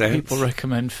makes a lot sense. of people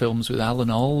recommend films with Alan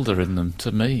Alda in them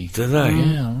to me. Do they?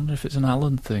 Yeah, I wonder if it's an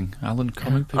Alan thing. Alan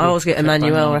comic people. I always get kept banging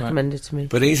Emmanuel on recommended to me.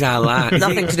 But he's Alan.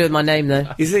 Nothing to do with my name, though.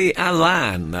 Is he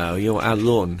Alan, though? You're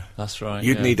Alun. That's right.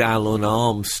 You'd need Alan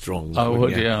Armstrong. I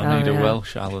would, you? I need a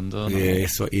Welsh Alan, don't I? Yeah,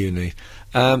 that's what you need.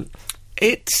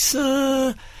 It's...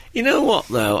 you know what,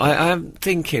 though? I'm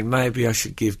thinking maybe I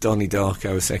should give Donnie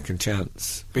Darko a second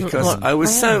chance. Because I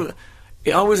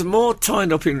was more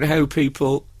tied up in how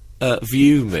people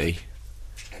view me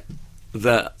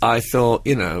that I thought,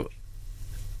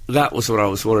 that was what I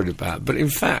was worried about. But in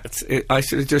fact, I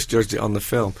should have just judged it on the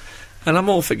film. And I'm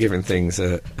all for giving things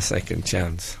a second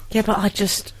chance. Yeah, but I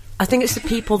think it's the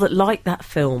people that like that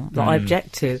film that I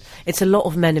object to. It's a lot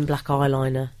of men in black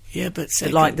eyeliner. Yeah, but...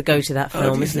 that like to go to that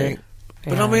film, isn't it?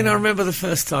 But I mean, I remember the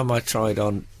first time I tried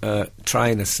on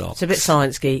trainer socks. It's a bit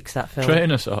science geeks, that film.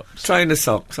 Trainer socks? Trainer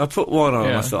socks. I put one on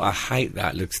and I thought, I hate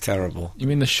that, it looks terrible. You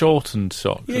mean the shortened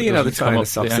sock? Yeah, the trainer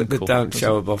socks that don't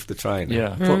show above the trainer.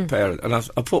 Yeah. Put a pair of, and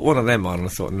I put one of them on and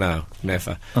I thought, no,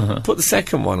 never. Put the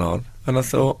second one on and I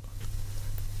thought,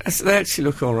 they actually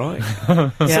look all right.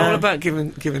 It's all about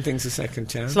giving things a second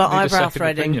chance. It's like eyebrow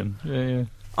threading. Yeah.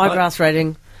 Eyebrow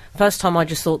threading. First time I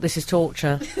just thought, this is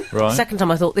torture. Right. Second time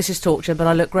I thought, this is torture, but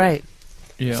I look great.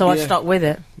 Yeah. So I stuck with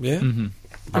it. Yeah. Mm-hmm.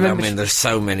 I mean, there's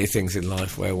so many things in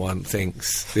life where one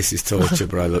thinks, this is torture,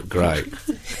 but I look great.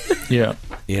 Yeah.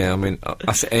 Yeah, I mean,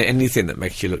 I say anything that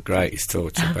makes you look great is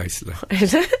torture, basically.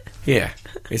 Is it? Yeah.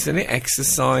 Isn't it?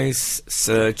 Exercise,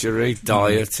 surgery,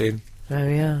 dieting. Oh,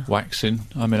 yeah. Waxing.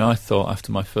 I mean, I thought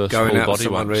after my first Going full out with body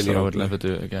someone wax really I would ugly. never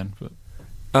do it again. But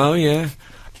Oh, yeah.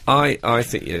 I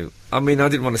think you... I mean, I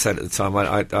didn't want to say it at the time.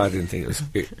 I didn't think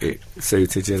it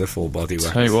suited you, the full body wax.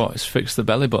 Tell you what, it's fixed the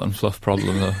belly button fluff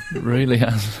problem, though. It really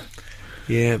has.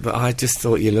 Yeah, but I just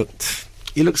thought you looked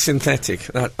synthetic.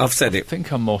 I've said it. I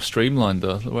think I'm more streamlined,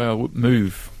 though. The way I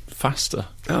move faster.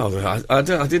 Oh, I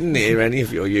didn't hear any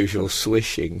of your usual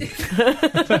swishing.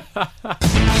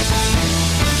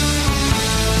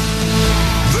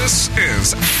 This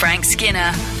is Frank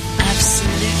Skinner,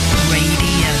 Absolute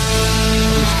Radio.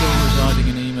 We're still residing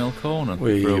in email corner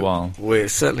for a while. We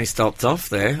certainly stopped off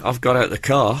there. I've got out the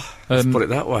car. Let's put it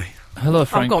that way. Hello,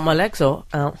 Frank. I've got my legs out.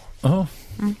 Oh.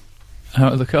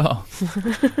 Out of the car.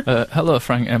 Hello,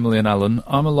 Frank, Emily and Alan.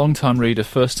 I'm a long-time reader,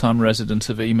 first-time resident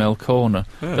of Email Corner.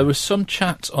 Oh. There was some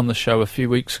chat on the show a few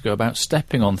weeks ago about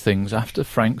stepping on things after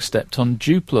Frank stepped on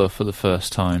Duplo for the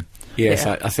first time. Yes,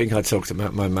 I think I talked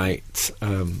about my mate,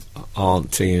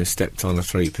 auntie, who stepped on a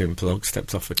 3-pin plug,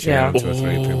 stepped off a chair onto a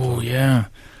 3-pin plug. Oh, yeah.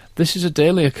 This is a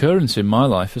daily occurrence in my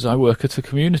life as I work at a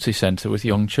community centre with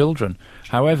young children.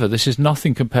 However, this is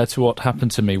nothing compared to what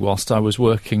happened to me whilst I was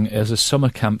working as a summer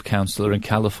camp counsellor in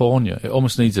California. It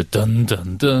almost needs a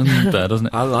dun-dun-dun there, doesn't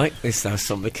it? I like this now,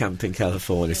 summer camp in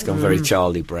California. It's gone very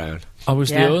Charlie Brown. I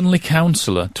was the only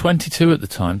counsellor, 22 at the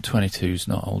time. 22's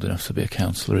not old enough to be a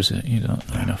counsellor, is it? You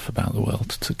don't know enough about the world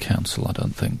to counsel, I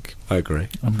don't think. I agree.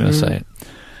 I'm going to say it.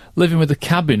 Living with a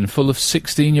cabin full of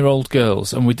 16-year-old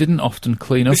girls, and we didn't often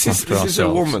clean up after ourselves. This is a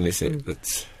woman, is it?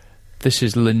 That's... This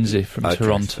is Lindsay from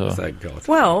Toronto. Thank God.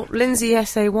 Well, Lindsay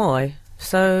S-A-Y,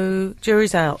 so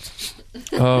jury's out.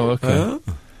 Oh,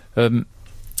 okay.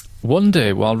 One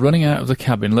day, while running out of the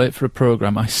cabin late for a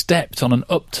programme, I stepped on an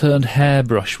upturned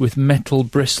hairbrush with metal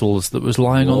bristles that was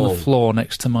lying on the floor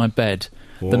next to my bed.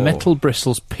 The metal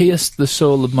bristles pierced the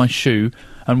sole of my shoe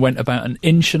and went about 1.5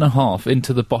 inches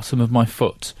into the bottom of my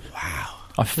foot. Wow.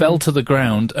 I fell to the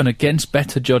ground and, against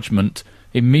better judgment,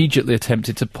 immediately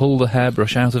attempted to pull the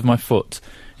hairbrush out of my foot.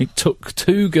 It took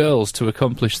 2 girls to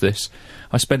accomplish this.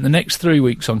 I spent the next 3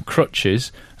 weeks on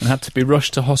crutches and had to be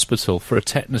rushed to hospital for a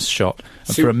tetanus shot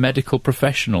and for a medical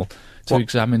professional to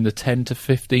examine the 10 to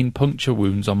 15 puncture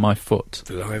wounds on my foot.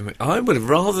 I would have,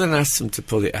 rather than ask them to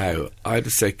pull it out, I'd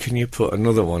have said, can you put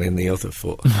another one in the other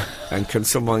foot? And can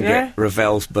someone get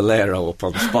Ravel's Bolero up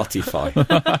on Spotify?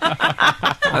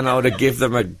 And I would have given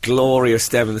them a glorious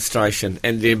demonstration,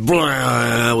 ending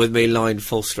with me lying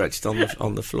full stretched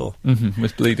on the floor. Mm-hmm,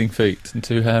 with bleeding feet and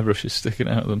 2 hairbrushes sticking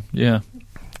out of them. Yeah.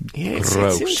 Yeah,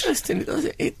 it's interesting.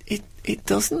 It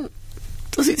doesn't...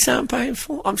 Does it sound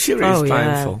painful? I'm sure it is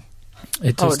painful.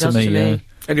 It does to me, yeah.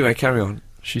 Anyway, carry on.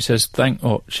 She says,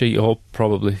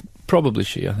 probably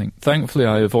she, I think. Thankfully,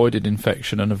 I avoided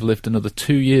infection and have lived another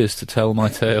 2 years to tell my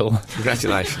tale.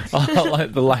 Congratulations. I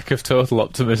like the lack of total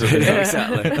optimism. Yeah,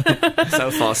 exactly. So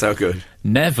far, so good.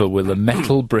 Never will a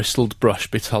metal-bristled brush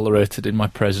be tolerated in my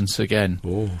presence again.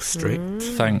 Oh, strict.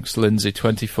 Thanks, Lindsay,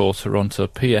 24, Toronto.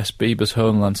 P.S. Bieber's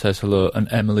Homeland says hello,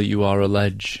 and Emily, you are a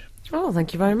ledge. Oh,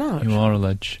 thank you very much. You are a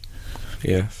ledge.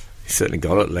 Yeah, you certainly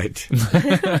got a ledge.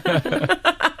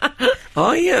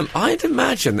 I'd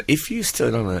imagine that if you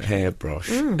stood on a hairbrush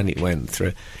and it went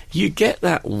through, you get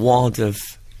that wad of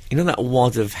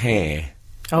hair.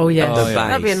 Oh, yeah. At the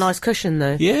That'd be a base. nice cushion,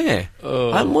 though. Yeah.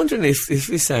 Oh. I'm wondering if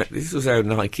this was how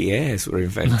Nike Airs were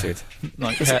invented.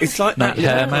 It's like that.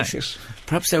 Hair Yeah, Max.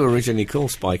 Perhaps they were originally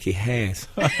called spiky hairs.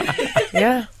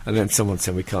 Yeah. And then someone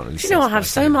said we can't really You know, I have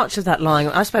so much of that lying.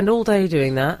 I spend all day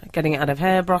doing that, getting it out of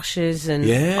hairbrushes, and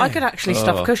I could actually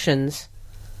stuff cushions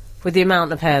with the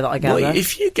amount of hair that I gather. Well,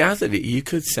 if you gathered it, you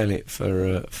could sell it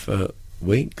for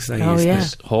wigs.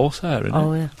 It's horsehair, isn't it?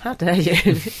 Oh, yeah. How dare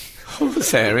you?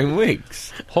 Horsehair in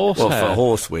wigs. Horsehair? Well, for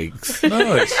horse wigs.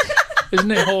 No,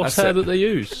 isn't it horsehair that they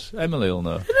use? Emily will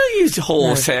know. They don't use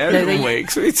horsehair in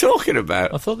wigs. What are you talking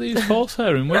about? I thought they used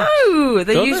horsehair in wigs. No,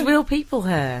 they Don't use they? real people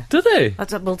hair. Do they?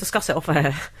 We'll discuss it off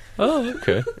air. Oh,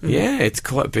 okay. Yeah, it's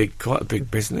quite a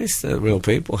big business. Real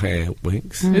people hair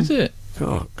wigs. Is it?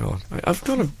 Oh God, I've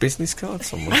got a business card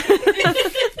somewhere.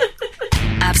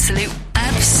 Absolute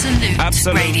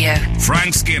Radio.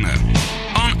 Frank Skinner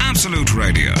on Absolute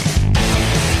Radio.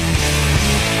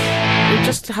 We've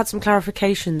just had some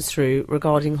clarifications through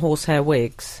regarding horsehair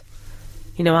wigs.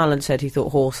 You know, Alan said he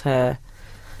thought horsehair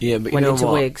Yeah, but went you know into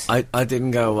what? wigs. I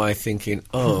didn't go away thinking,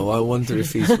 oh, I wonder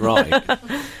if he's right.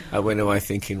 I went away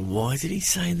thinking, why did he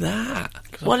say that?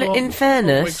 Well, in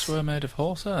fairness, wigs were made of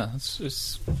horsehair.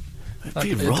 It'd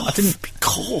be rough. It'd be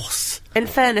coarse. In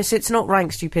fairness, it's not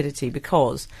rank stupidity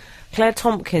because Claire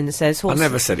Tompkins says I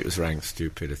never said it was rank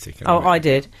stupidity. I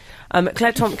did.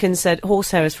 Claire Tompkins said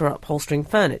horsehair is for upholstering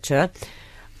furniture.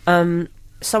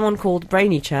 Someone called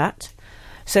Brainy Chat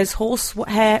says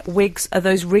horsehair wigs are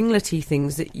those ringlety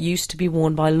things that used to be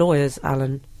worn by lawyers,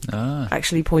 Alan.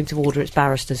 Actually, point of order, it's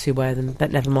barristers who wear them,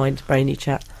 but never mind, Brainy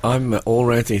Chat. I'm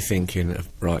already thinking of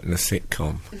writing a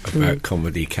sitcom about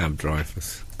comedy cab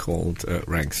drivers called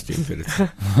Rank Stupidity.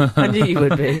 I knew you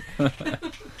would be. I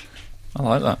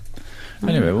like that.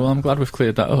 Anyway, well, I'm glad we've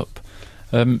cleared that up.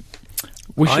 I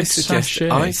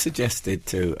suggested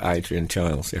to Adrian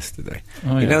Giles yesterday.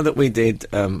 You know that we did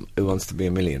Who Wants to Be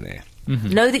a Millionaire? Mm-hmm.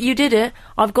 Know that you did it.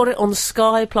 I've got it on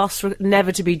Sky Plus,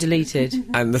 never to be deleted.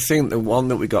 And the one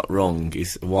that we got wrong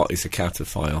is what is a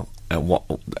cataphile, and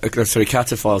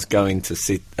cataphiles go into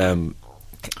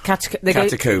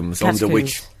catacombs under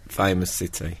which famous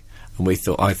city? And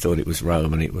I thought it was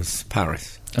Rome, and it was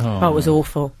Paris. Oh, it was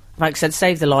awful. Like I said,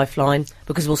 save the lifeline,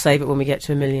 because we'll save it when we get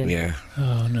to 1 million. Yeah.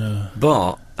 Oh, no.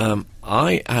 But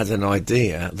I had an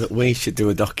idea that we should do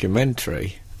a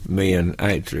documentary, me and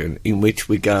Adrian, in which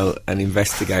we go and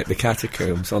investigate the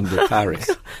catacombs under Paris,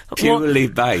 purely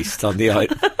based on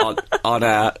on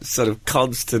our sort of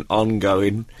constant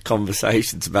ongoing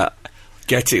conversations about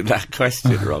getting that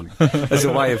question wrong as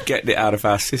a way of getting it out of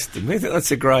our system. I think that's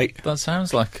a great... That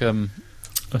sounds like a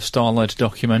star-led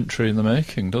documentary in the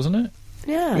making, doesn't it?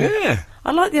 Yeah.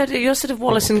 I like the idea. You're sort of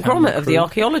Wallace and Gromit of the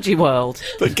archaeology world.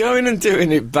 But going and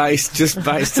doing it based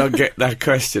on getting that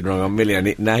question wrong on Millie and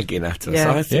it nagging at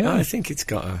us, Yeah. I think it's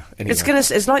got a... Anyway.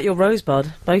 It's like your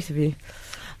rosebud, both of you.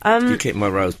 You keep my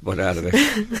rosebud out of this.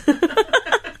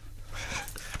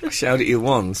 I showed it you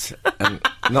once, and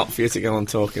not for you to go on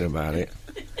talking about it.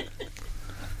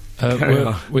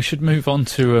 We should move on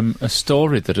to a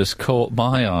story that has caught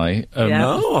my eye.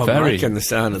 I'm liking the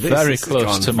sound of this. Very this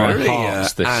close to my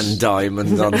heart. Anne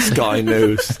Diamond on Sky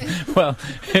News. Well,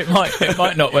 it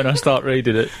might not when I start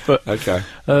reading it, but okay.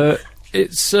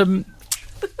 It's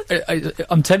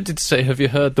I'm tempted to say, have you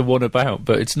heard the one about?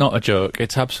 But it's not a joke.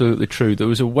 It's absolutely true. There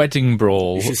was a wedding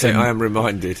brawl You should say, I am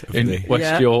reminded of in the...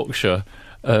 West Yorkshire,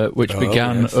 which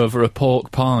began over a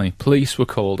pork pie. Police were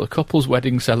called. A couple's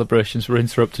wedding celebrations were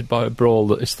interrupted by a brawl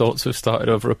that is thought to have started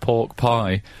over a pork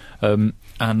pie. And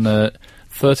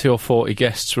 30 or 40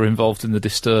 guests were involved in the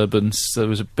disturbance. There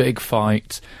was a big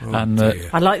fight. I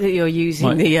like that you're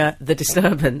using the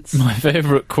disturbance. My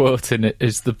favourite quote in it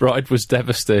is, the bride was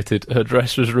devastated. Her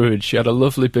dress was ruined. She had a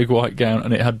lovely big white gown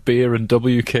and it had beer and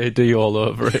WKD all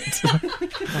over it.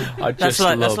 That's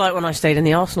like when I stayed in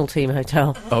the Arsenal team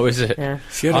hotel. Oh, is it? Yeah.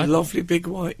 She had a lovely big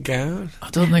white gown. I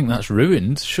don't think that's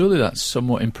ruined. Surely that's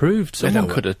somewhat improved. Someone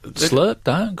could have slurped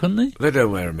that, couldn't they? They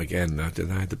don't wear them again, though, do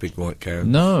they? The big white gown.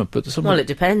 No, but someone... Well, it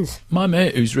depends. My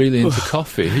mate, who's really into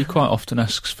coffee, he quite often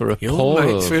asks for a Your pour-over.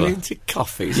 mate's really into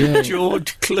coffee. Is Yeah. it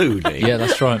George Clooney? Yeah,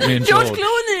 that's right. Me and George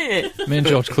Clooney! Me and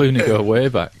George Clooney go way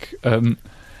back.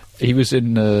 He was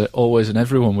in Always and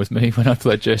Everyone with me when I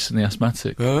played Jason the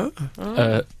Asthmatic.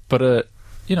 But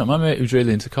my mate who's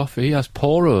really into coffee, he has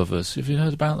pour-overs. Have you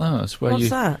heard about those? What's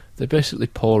that? They basically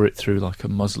pour it through like a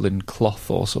muslin cloth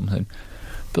or something.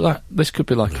 But this could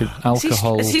be like an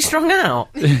alcohol... Is he strung out?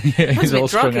 Yeah, he's all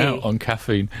strung out on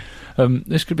caffeine.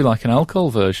 This could be like an alcohol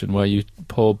version where you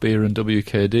pour beer and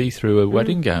WKD through a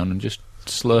wedding gown and just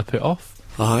slurp it off.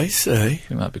 I see. I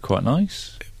think that'd be quite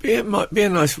nice. It might be a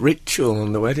nice ritual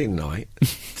on the wedding night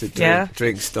to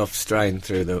drink stuff strained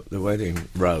through the wedding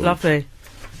robe. Lovely.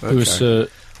 Okay. It was...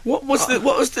 What was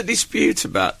the dispute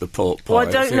about the pork pie? Well,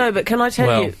 I don't know, but can I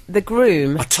tell you, the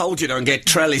groom... I told you don't get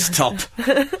trellis top.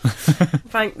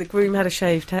 Frank, the groom had a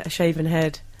shaven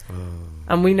head.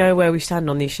 And we know where we stand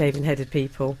on these shaven-headed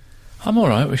people. I'm all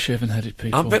right with shaven-headed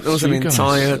people. I bet there was So an you guys,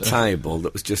 entire table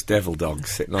that was just devil dogs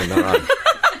sitting on their own.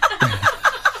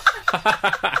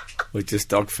 With just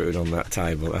dog food on that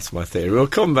table. That's my theory. We'll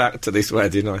come back to this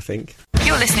wedding, I think.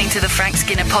 You're listening to the Frank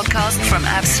Skinner podcast from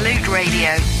Absolute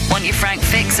Radio. Want your Frank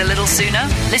fix a little sooner?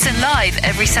 Listen live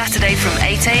every Saturday from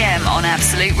 8 a.m. on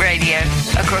Absolute Radio.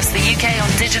 Across the UK on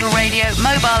digital radio,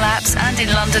 mobile apps, and in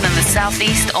London and the South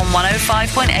East on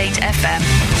 105.8 FM.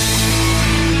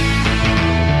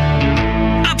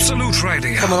 Absolute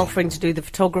Radio. Someone offering to do the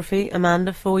photography,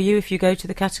 Amanda, for you if you go to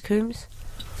the catacombs.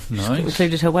 Nice.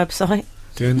 Included her website.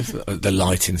 The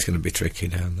lighting's going to be tricky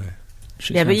down there.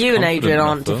 She Yeah, but sounds you and confident Adrian enough,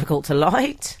 aren't though. difficult to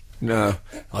light. No,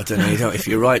 I don't know. If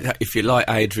you like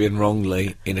Adrian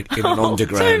wrongly in an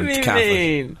underground Don't be cavern,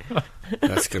 mean.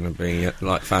 that's going to be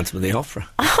like Phantom of the Opera.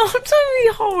 Oh, don't be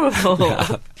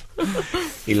horrible.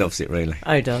 He loves it, really.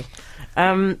 Oh, Doug.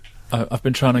 I've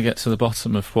been trying to get to the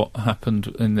bottom of what happened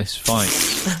in this fight.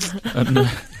 and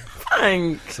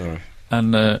Thanks. Sorry.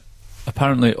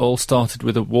 Apparently it all started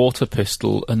with a water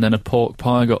pistol and then a pork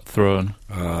pie got thrown.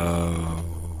 Oh.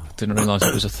 Didn't realise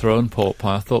it was a thrown pork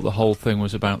pie. I thought the whole thing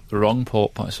was about the wrong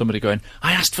pork pie. Somebody going,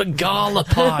 I asked for gala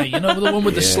pie, you know, the one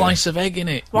with the slice of egg in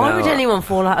it. Why would anyone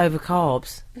fall out over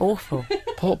carbs? Awful.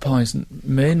 Pork pie's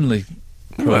mainly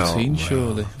protein, Well,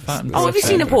 surely. Fat and Oh, have you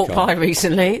protein. seen a pork pie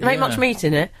recently? There ain't Yeah. much meat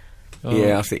in it. Oh.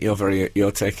 Yeah, I think you're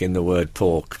taking the word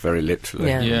pork very literally.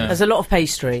 Yeah. There's a lot of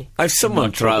pastry. If someone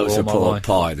I've trouble throws a all my pork life.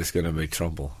 pie, there's going to be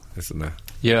trouble, isn't there?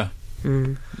 Yeah.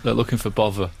 They're looking for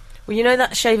bother. Well, you know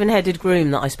that shaven-headed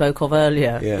groom that I spoke of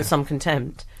earlier Yeah. with some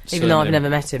contempt, even though I've Surname- never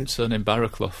met him. Surname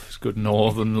Barraclough. He's a good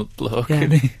northern bloke, Yeah.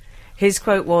 isn't he? His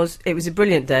quote was, "It was a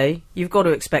brilliant day. You've got to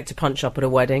expect a punch-up at a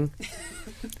wedding."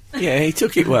 Yeah, he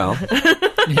took it well.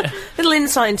 Little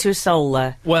insight into his soul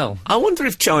there. Well, I wonder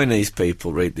if Chinese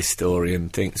people read this story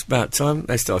and think it's about time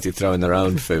they started throwing their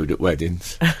own food at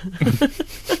weddings.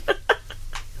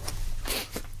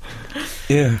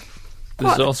 Yeah.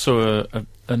 there's also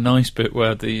a nice bit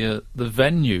where the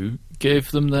venue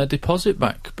gave them their deposit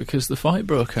back because the fight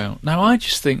broke out. Now, I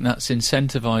just think that's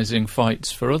incentivising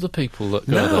fights for other people that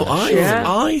go No, there.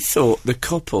 I thought the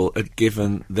couple had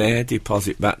given their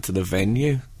deposit back to the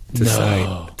venue to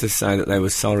say that they were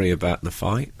sorry about the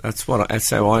fight. That's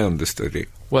how I understood it.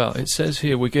 Well, it says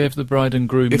here, we gave the bride and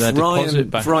groom If their deposit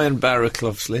back. If Ryan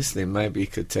Barraclough's listening, maybe he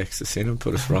could text us in and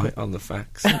put us right on the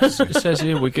facts. It says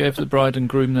here, we gave the bride and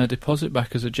groom their deposit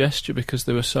back as a gesture because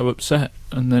they were so upset.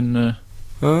 And then...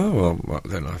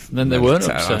 Then they weren't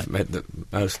upset. I've made the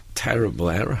most terrible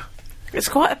error. It's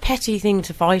quite a petty thing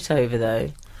to fight over, though,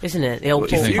 isn't it? The old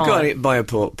pork If you pie. got hit by a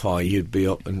pork pie, you'd be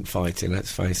up and fighting,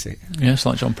 let's face it. yeah, it's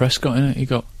like John Prescott, innit? He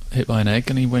got hit by an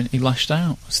egg and he lashed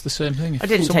out. It's the same thing. If I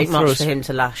didn't someone take much throws- for him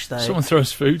to lash, though. Someone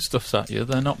throws foodstuffs at you,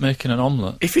 they're not making an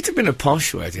omelette. If it had been a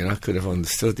posh wedding, I could have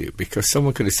understood it, because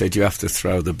someone could have said you have to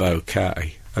throw the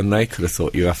bouquet, and they could have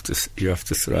thought you have to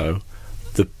throw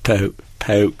the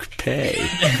poke pie.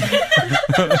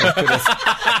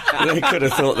 They could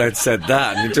have thought they'd said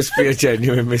that, and it'd just be a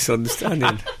genuine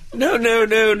misunderstanding. No,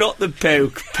 not the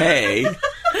poke pay.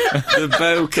 The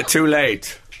boke too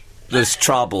late. There's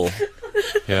trouble.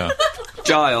 Yeah.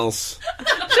 Giles.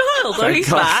 Oh, he's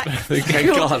back. Thank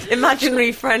Your God.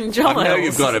 imaginary friend Giles. I know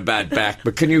you've got a bad back,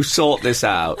 but can you sort this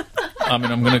out? I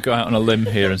mean, I'm going to go out on a limb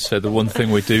here and say the one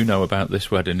thing we do know about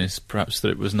this wedding is perhaps that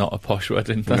it was not a posh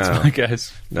wedding. That's my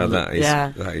guess. No, that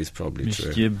is probably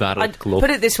true. I'd put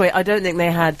it this way, I don't think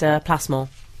they had plasmol.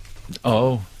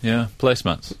 Oh, yeah.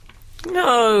 Placemats.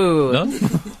 No.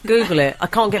 No? Google it. I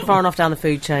can't get far enough down the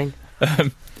food chain.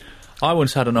 I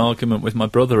once had an argument with my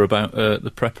brother about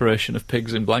the preparation of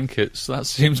pigs in blankets. That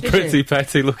seems pretty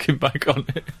petty looking back on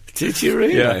it. Did you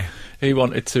really? Yeah. He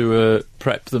wanted to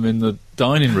prep them in the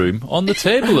dining room on the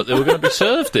table that they were going to be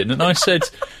served in, and I said,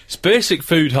 it's basic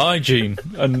food hygiene.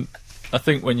 And I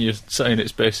think when you're saying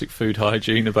it's basic food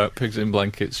hygiene about pigs in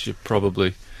blankets, you're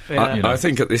probably... Yeah. You know. I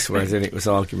think at this wedding it was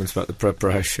arguments about the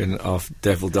preparation of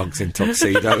devil dogs in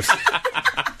tuxedos.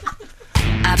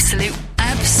 Absolute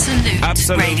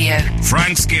Radio.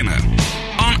 Frank Skinner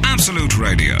on Absolute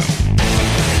Radio.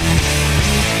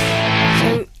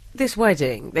 So, this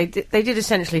wedding, they did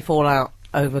essentially fall out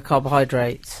over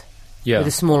carbohydrates with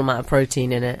a small amount of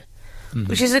protein in it,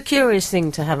 which is a curious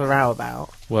thing to have a row about.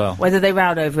 Well, whether they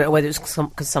rowed over it or whether it was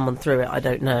because someone threw it, I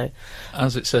don't know.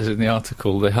 As it says in the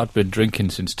article, they had been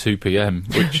drinking since 2 p.m,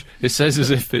 which it says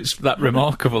as if it's that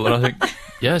remarkable, and I think,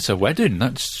 yeah, it's a wedding,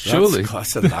 that's surely...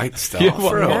 That's a late start Yeah,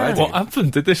 for a wedding. what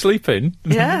happened? Did they sleep in?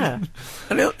 Yeah.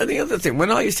 And the other thing,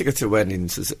 when I used to go to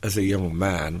weddings as a young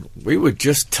man, we were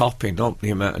just topping up the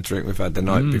amount of drink we've had the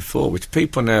night before, which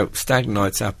people now, stag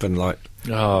nights happen like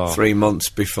 3 months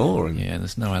before. And yeah,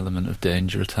 there's no element of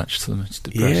danger attached to them. It's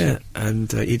depressing. yeah,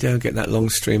 and you don't get that long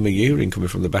stream of urine coming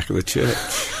from the back of the church.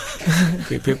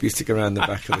 People used to go around the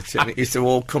back of the church, and it used to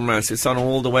all come round, so it's on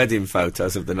all the wedding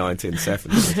photos of the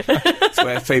 1970s. It's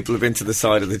where people have been to the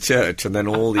side of the church, and then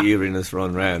all the urine has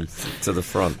run round to the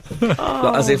front.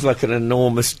 As if like an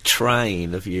enormous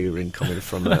train of urine coming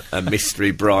from a mystery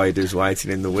bride who's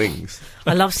waiting in the wings.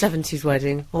 I love 70s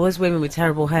wedding. Always women with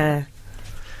terrible hair.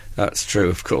 That's true,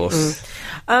 of course.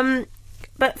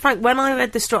 But Frank, when I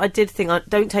read the story, I did think,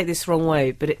 don't take this the wrong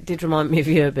way, but it did remind me of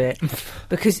you a bit.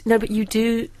 Because, no, but you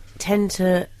do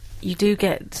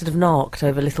get sort of narked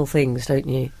over little things, don't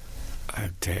you? Oh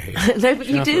dear. No, but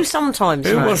you do sometimes.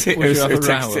 Who Frank. was it who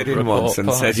texted in once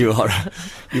and said you must have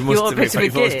you've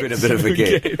always been a bit of a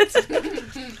git.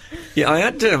 Yeah,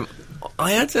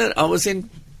 I was in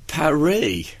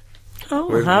Paris.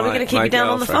 Oh, how are we going to keep you down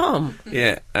on the farm?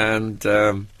 Yeah, and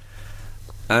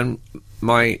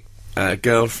my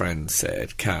girlfriend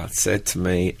Kath said to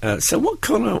me, so what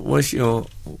colour was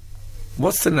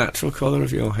what's the natural colour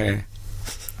of your hair?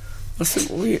 I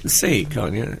said, well, you can see,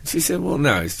 can't you? She said, well,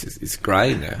 no, it's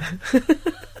grey now.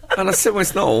 And I said, well,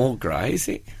 it's not all grey, is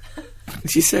it? And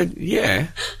she said, yeah.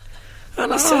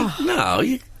 And I said,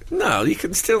 no, you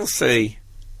can still see...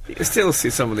 You can still see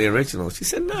some of the originals. She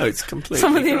said, no, it's completely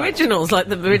Some of the grey. originals, like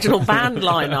the original band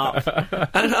lineup.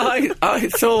 And I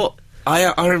thought...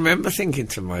 I remember thinking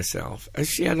to myself, has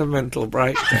she had a mental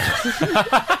breakdown?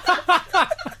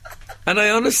 And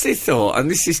I honestly thought, and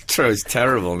this is true, it's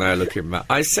terrible now looking back,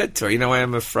 I said to her, I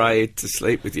am afraid to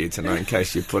sleep with you tonight in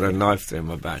case you put a knife through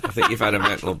my back. I think you've had a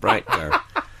mental breakdown.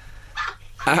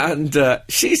 And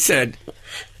she said,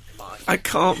 I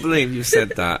can't believe you said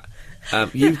that.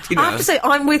 You know, I have to say,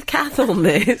 I'm with Kath on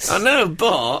this. I know,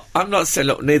 but I'm not saying,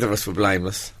 look, neither of us were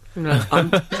blameless. No.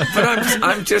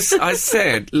 I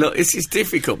said, look, this is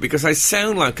difficult because I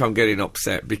sound like I'm getting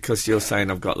upset because you're saying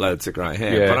I've got loads of grey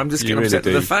hair, but I'm just getting upset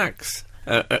with the facts.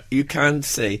 You can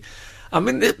see. I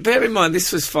mean, bear in mind,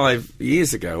 this was 5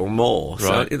 years ago or more,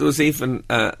 so it was even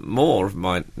more of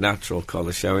my natural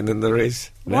colour showing than there is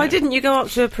now. Why didn't you go up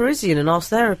to a Parisian and ask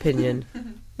their opinion?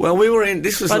 Well, we were in...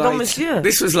 This was Pardon, late. monsieur.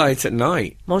 This was late at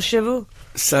night. Monsieur vous?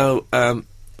 So,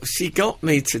 she got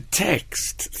me to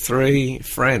text 3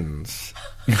 friends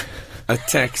a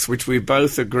text which we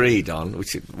both agreed on,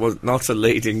 which was not a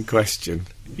leading question,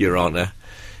 Your Honour.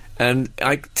 And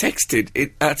I texted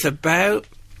it at about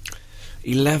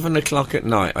 11 o'clock at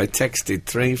night. I texted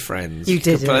 3 friends. You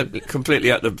didn't.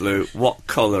 Completely out of the blue. What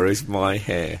colour is my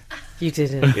hair? You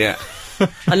didn't. Yeah.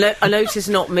 I noticed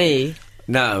not me.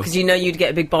 No. Because you'd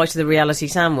get a big bite of the reality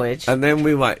sandwich. And then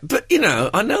we wait. But,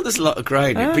 I know there's a lot of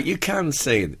grey in it, but you can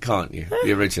see, can't you,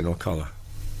 the original colour.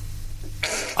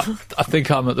 I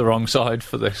think I'm at the wrong side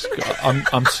for this.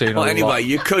 I'm seeing Well, a anyway, lot.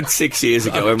 you could 6 years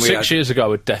ago. When 6 years ago, I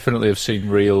would definitely have seen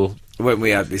real when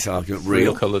we had this argument,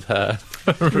 Real coloured hair.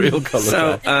 Real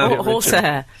coloured hair. Horse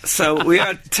hair. So we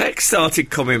had texts started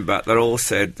coming back that all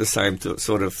said the same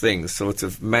sort of things, sort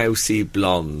of mousy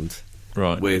blonde.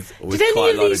 Right. With Did quite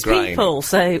any a lot of these of grain. people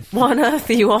say, why on earth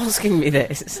are you asking me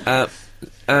this?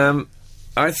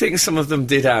 I think some of them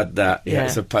did add that, Yeah.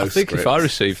 as a I postscript. think if I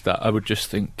received that, I would just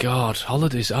think, God,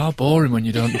 holidays are boring when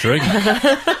you don't drink.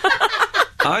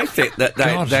 I think that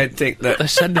they'd think that... They're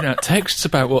sending out texts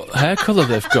about what hair colour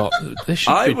they've got. They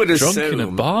should I be would drunk in a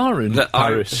assume bar in that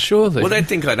Paris, surely. Well, they'd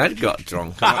think I'd got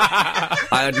drunk.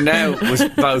 I now was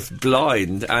both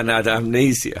blind and had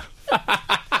amnesia.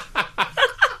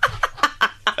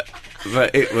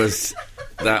 But it was...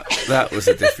 That was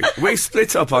a difficult... We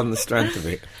split up on the strength of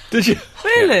it. Did you?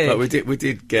 Really? But we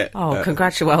did get... Oh,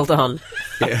 congratulations, well done.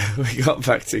 Yeah, we got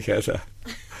back together.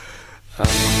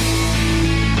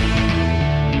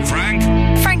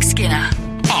 Frank Skinner.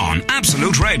 On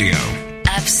Absolute Radio.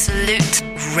 Absolute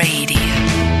Radio.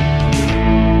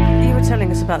 You were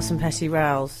telling us about some petty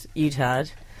rows you'd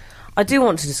had. I do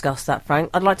want to discuss that, Frank.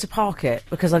 I'd like to park it,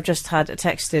 because I've just had a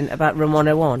text in about room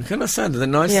 101. Can I say that the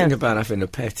nice Yeah. thing about having a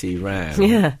petty row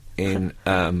Yeah. in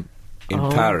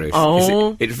Paris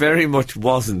Oh. is it very much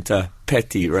wasn't a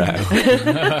petty row.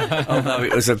 Although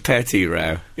it was a petty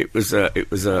row. It was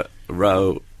a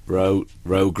row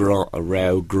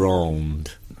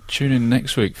grande. Tune in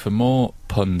next week for more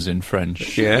puns in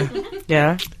French. Yeah.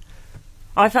 Yeah.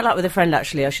 I fell out with a friend,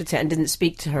 actually, I should say, and didn't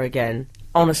speak to her again.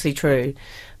 Honestly true.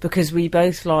 Because we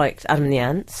both liked Adam and the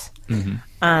Ants. Mm-hmm.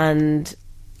 And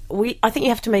I think you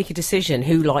have to make a decision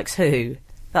who likes who.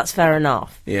 That's fair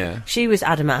enough. Yeah. She was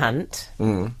adamant.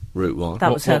 Route 1.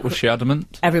 That was her. What was she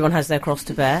adamant? Everyone has their cross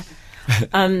to bear.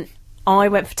 I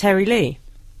went for Terry Lee,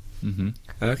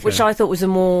 Okay. which I thought was a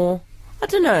more... I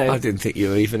don't know. I didn't think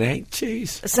you even ate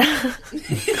cheese. I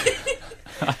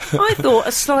thought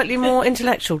a slightly more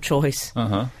intellectual choice.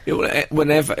 Uh-huh.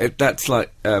 That's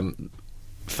like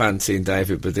fancying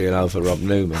David Baddiel over Rob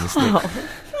Newman, isn't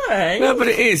it? No, but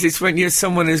it is. It's when you're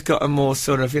someone who's got a more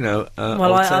sort of, Well,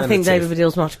 I think David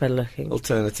Baddiel's much better looking.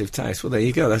 alternative taste. Well, there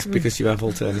you go. That's because you have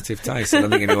alternative taste. I don't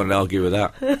think anyone would argue with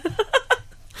that.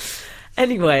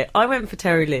 Anyway, I went for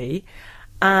Terry Lee,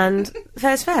 and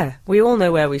fair's fair. We all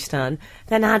know where we stand.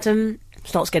 Then Adam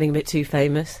starts getting a bit too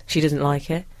famous. She doesn't like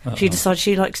it. She decides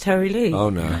she likes Terry Lee. Oh,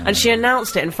 no. And she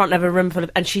announced it in front of a room full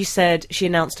of... And she said she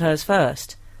announced hers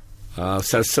first. Oh,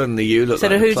 so suddenly you look So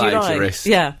like who a do you like? plagiarist.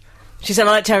 Yeah. She said,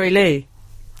 I like Terry Lee.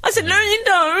 I said, no, you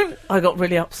don't. I got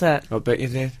really upset. I bet you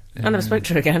did. I never spoke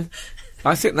to her again.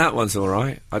 I think that one's all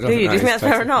right. I don't Do you? Do you think is that's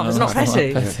fair petty. enough? It's not That's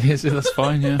petty. petty, is it? That's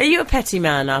fine, yeah. Are you a petty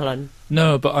man, Alan?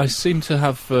 No, but I seem to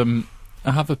have... I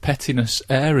have a pettiness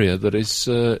area that is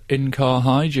in-car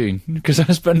hygiene, because I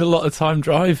spend a lot of time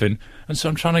driving, and so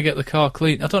I'm trying to get the car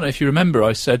clean. I don't know if you remember,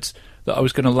 I said that I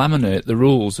was going to laminate the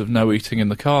rules of no eating in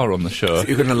the car on the show.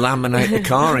 You're going to laminate the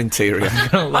car interior. I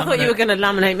thought you were going to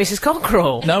laminate Mrs.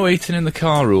 Cockerell. No eating in the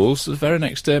car rules. The very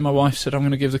next day, my wife said, I'm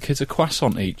going to give the kids a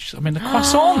croissant each. I mean, a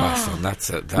croissant! That's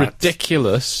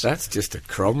Ridiculous. That's just a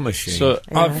crumb machine. So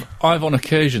Yeah. I've on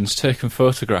occasions taken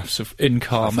photographs of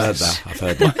in-car I've heard mess. that. I've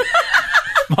heard that.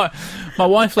 My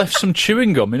wife left some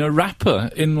chewing gum in a wrapper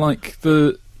in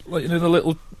the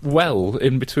little well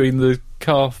in between the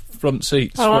car front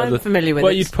seats. Oh, where I'm familiar with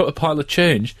where it. you'd put a pile of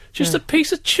change. Just a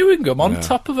piece of chewing gum on Yeah.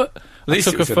 top of it. At least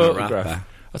I it took was a in a photograph. wrapper.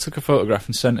 I took a photograph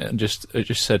and sent it, and it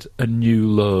just said a new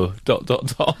low ...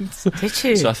 Did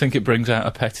you? So I think it brings out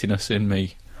a pettiness in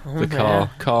me. The car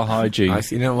hygiene.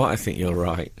 You know what? I think you're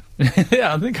right.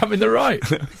 Yeah, I think I'm in the right.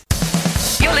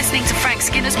 You're listening to Frank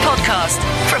Skinner's podcast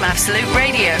from Absolute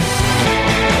Radio.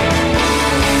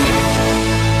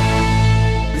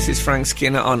 This is Frank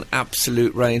Skinner on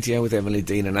Absolute Radio with Emily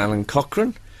Dean and Alan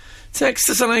Cochrane. Text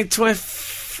us on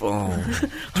 812.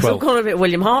 I've gone a bit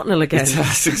William Hartnell again.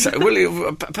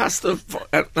 William, past the...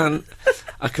 and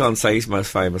I can't say his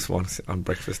most famous one on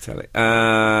Breakfast Telly.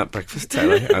 Breakfast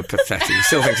Telly? Pathetic. He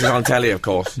still thinks he's on telly, of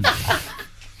course.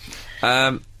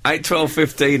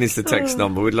 81215 is the text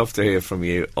number. We'd love to hear from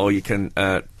you. Or you can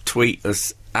tweet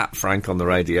us at Frank on the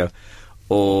Radio,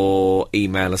 or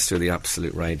email us through the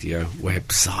Absolute Radio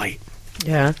website.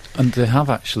 Yeah. And they have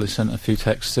actually sent a few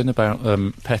texts in about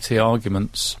petty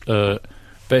arguments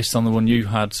based on the one you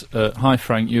had. Hi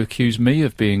Frank, you accused me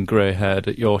of being grey-haired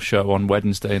at your show on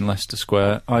Wednesday in Leicester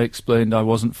Square. I explained I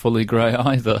wasn't fully grey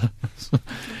either.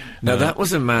 No, that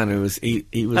was a man who was... He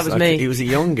was That was like me. He was a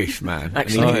youngish man.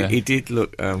 Actually. And Oh, yeah. he did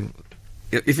look...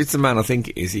 if it's the man I think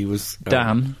it is, he was...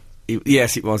 Dan.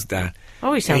 Yes, it was Dan.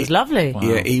 Oh, he sounds lovely. Wow.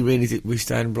 Yeah, he really did. We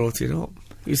stayed and brought it up.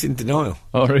 He was in denial.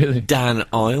 Oh, really? Dan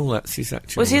Isle, that's his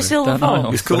actual Was he a name. silver Dan fox? Isle.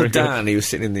 He was Very called good. Dan, he was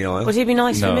sitting in the aisle. Would he be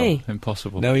nice No, for me?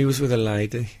 impossible. No, he was with a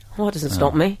lady. Well, it doesn't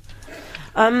stop me.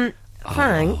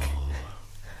 Frank.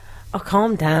 Oh,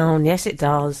 calm down. Yes, it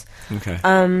does. Okay.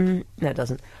 No, it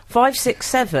doesn't.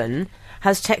 567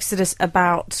 has texted us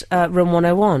about Room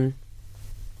 101.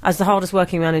 As the hardest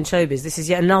working man in showbiz, this is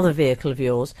yet another vehicle of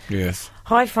yours. Yes.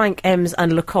 Hi, Frank, Ems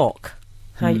and Lecoq.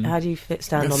 How do you stand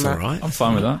That's on all that? right. I'm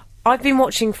fine with that. I've been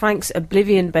watching Frank's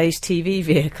Oblivion-based TV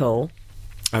vehicle,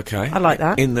 Okay. I like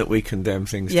that. In that we condemn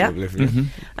things Yeah. to oblivion. Mm-hmm.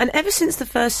 and ever since the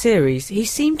first series, he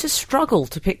seemed to struggle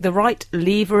to pick the right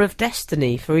lever of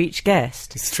destiny for each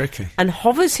guest, It's tricky. and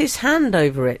hovers his hand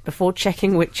over it before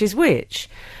checking which is which.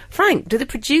 Frank, do the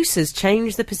producers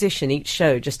change the position each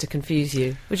show just to confuse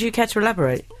you? Would you care to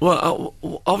elaborate? Well,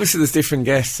 obviously there's different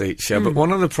guests each show, but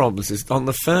one of the problems is on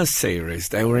the first series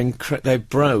they were they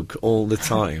broke all the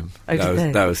time. Oh, did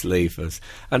they? those levers,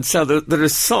 and so there are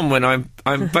some when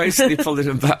I'm basically pulling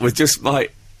them back with just my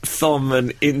thumb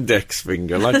and index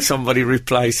finger, like somebody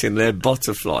replacing their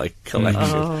butterfly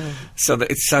collection. Oh. So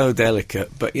that it's so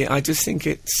delicate. But yeah, I just think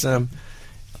it's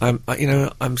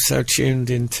I'm so tuned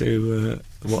into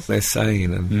what they're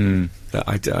saying, and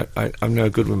that I'm no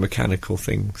good with mechanical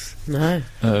things. No.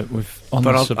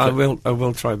 But I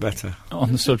will try better.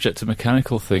 On the subject of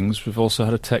mechanical things, we've also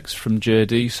had a text from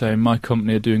JD saying my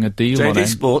company are doing a deal JD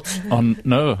Sports.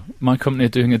 My company are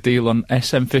doing a deal on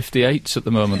SM58s at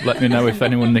the moment. Let me know if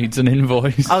anyone needs an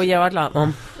invoice. Oh, yeah, I'd like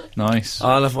one. Nice.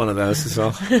 I'll have one of those as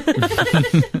well.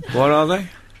 What are they?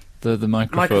 The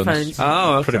microphones. Microphones.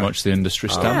 Oh, okay. Pretty much the industry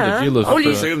standard. Yeah. You'll have, I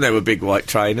presume they were big white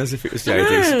trainers if it was JD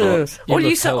No. Sports. All you'll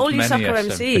you have held all you many sucker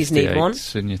MCs need one.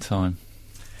 SM58s in your time.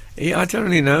 Yeah, I don't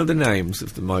really know the names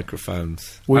of the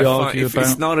microphones. We I argue find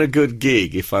it's about- not a good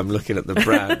gig if I'm looking at the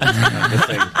brand and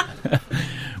the thing.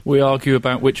 We argue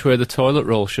about which way the toilet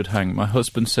roll should hang. My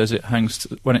husband says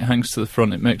when it hangs to the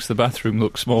front, it makes the bathroom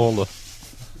look smaller.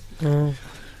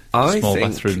 I Small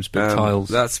think, bathrooms, big tiles.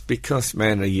 That's because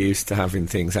men are used to having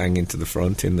things hanging to the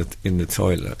front in the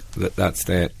toilet. That's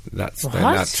their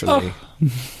naturally.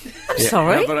 I'm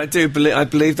sorry. No, but I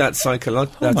believe that's my a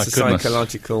goodness.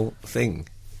 psychological thing.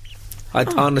 I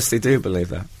honestly do believe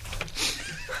that.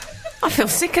 I feel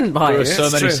sickened by There are it. so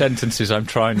it's many true. sentences I'm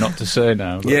trying not to say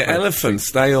now. Yeah,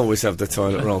 elephants, they always have the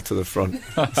toilet roll to the front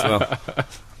as well.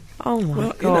 Oh, my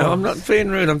Well, God. I'm not being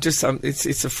rude,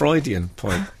 it's a Freudian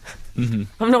point. I'm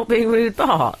not being rude,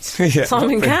 Bart. Yeah,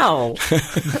 Simon not being- Cowell.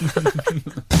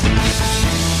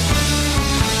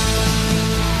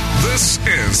 This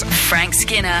is Frank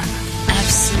Skinner,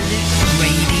 Absolute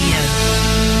Radio.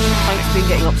 Frank's been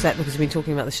getting upset because we've been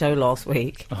talking about the show last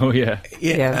week. Oh, yeah.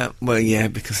 Yeah.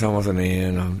 Because I wasn't here,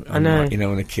 and I know. like,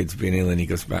 when a kid's been ill and he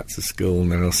goes back to school,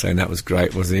 and then he'll say, that was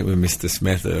great, wasn't it, with Mr.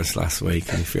 Smethurst last week,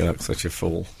 and you feel like such a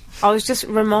fool. I was just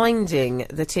reminding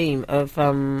the team of,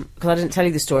 because I didn't tell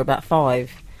you the story about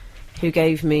Five, who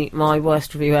gave me my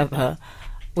worst review ever,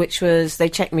 which was they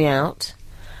checked me out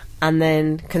and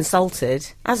then consulted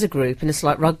as a group in a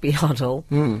slight rugby huddle,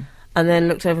 and then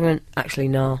looked over and went, actually,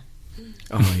 no.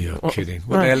 Oh, you're kidding.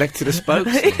 Well, right. they elected a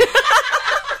spokesman.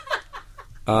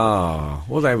 Oh,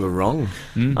 well, they were wrong.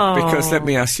 Because let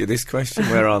me ask you this question,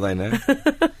 where are they now?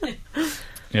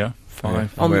 Yeah,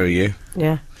 5. And where are you?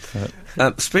 Yeah.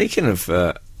 Speaking of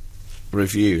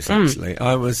reviews, actually,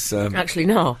 I was Actually,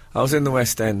 no. I was in the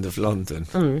West End of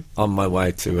London on my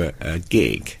way to a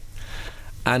gig,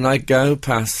 and I go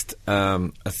past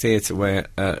a theatre where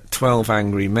 12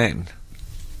 Angry Men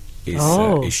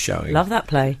is showing. Love that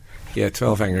play. Yeah,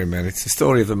 12 Angry Men. It's the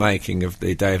story of the making of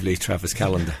the Dave Lee Travis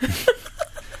calendar.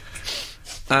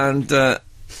 And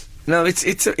no,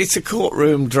 it's a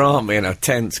courtroom drama,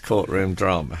 tense courtroom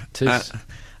drama. It is.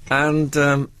 And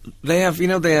they have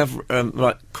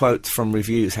like quotes from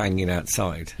reviews hanging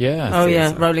outside. Yeah. Oh, yeah,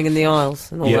 theatre. rolling in the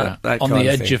aisles and all Yeah, that on kind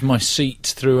the of edge thing. of my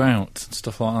seat throughout,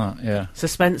 stuff like that, yeah. that.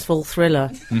 Suspenseful thriller.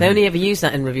 They only ever use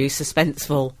that in reviews,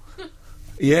 suspenseful.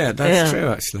 Yeah, that's Yeah. true,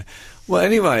 actually. Well,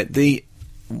 anyway, the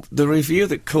review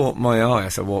that caught my eye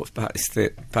as I walked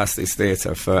past this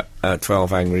theatre for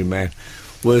 12 Angry Men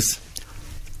was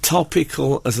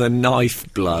topical as a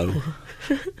knife blow.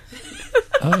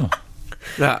 Oh.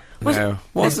 That no,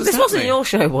 This wasn't your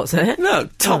show, was it? No,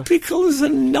 topical as a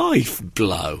knife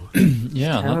blow.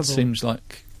 Yeah, Terrible. that seems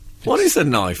like What is a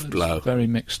knife blow? very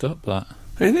mixed up, that.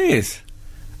 It is.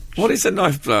 What is a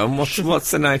knife blow, and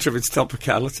what's the nature of its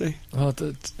topicality? Well,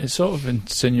 it sort of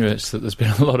insinuates that there's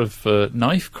been a lot of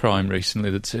knife crime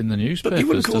recently that's in the newspapers. But you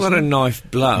wouldn't call that doesn't a it? knife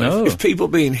blow. No. If people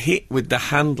being hit with the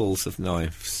handles of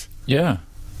knives. Yeah.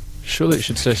 Surely it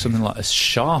should say something like as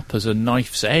sharp as a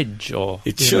knife's edge, or...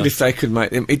 It should if they could make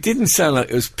them. It didn't sound like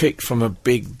it was picked from a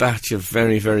big batch of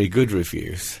very, very good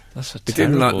reviews. That's a It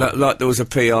didn't terrible... like there was a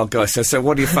PR guy said, so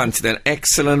what do you fancy then?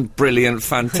 Excellent, brilliant,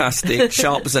 fantastic,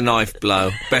 sharp as a knife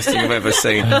blow, best thing I've ever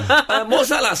seen. What was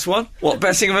that last one? What,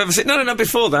 best thing I've ever seen? No,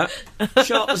 before that.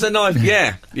 Sharp as a knife,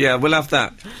 yeah, we'll have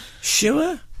that.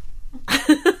 Sure?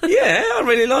 Yeah, I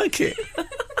really like it.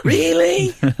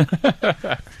 Really?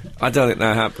 I don't think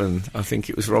that happened. I think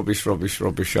it was rubbish,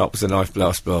 sharp as a knife blow.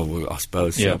 I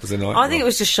suppose sharp as a knife. I think it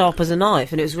was just sharp as a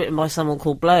knife, and it was written by someone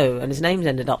called Blow, and his name's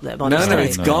ended up there by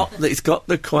mistake. It's got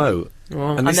the quote.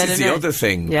 Well, and this is the other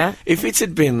thing. Yeah. If it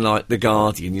had been like The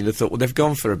Guardian, you'd have thought, well, they've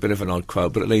gone for a bit of an odd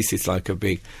quote, but at least it's like a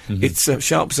big... It's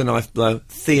sharp as a knife blow,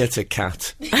 theatre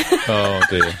cat. Oh,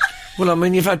 dear. Well, I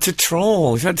mean, you've had to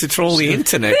trawl the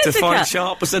internet to find cat.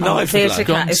 sharp as a knife Theatre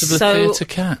blow. cat is To the so... theatre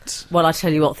cat. Well, I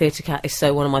tell you what, Theatre Cat is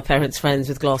so one of my parents' friends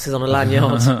with glasses on a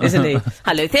lanyard, isn't he?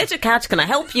 Hello, Theatre Cat, can I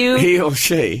help you? He or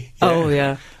she. Yeah. Oh,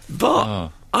 yeah. But...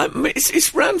 I mean,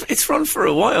 it's run for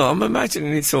a while. I'm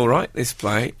imagining it's all right, this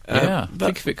play. I but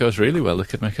think if it goes really well, they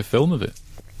could make a film of it.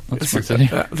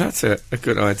 That's a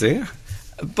good idea.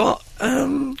 But,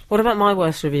 What about my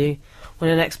worst review? When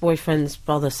an ex-boyfriend's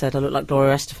brother said I look like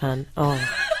Gloria Estefan. Oh.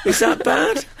 is that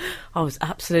bad? I was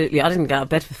absolutely... I didn't get out of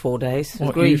bed for 4 days.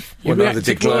 Of grief. Well, no, they reacted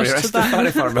did Gloria worse to that? Estefan,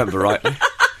 if I remember rightly.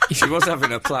 She was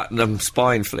having a platinum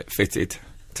spine fitted,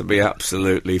 to be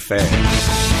absolutely fair.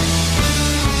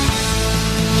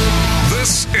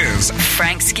 This is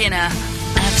Frank Skinner,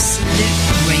 Absolute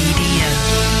Radio.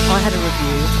 I had a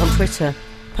review on Twitter.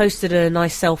 Posted a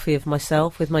nice selfie of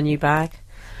myself with my new bag.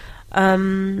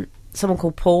 Someone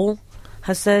called Paul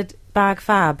has said, bag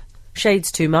fab,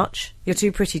 shades too much, you're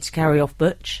too pretty to carry off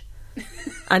Butch.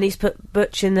 And he's put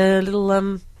Butch in the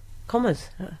little commas.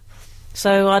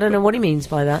 So I don't know what he means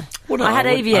by that. Well, no, I had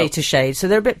I would- aviator shades, so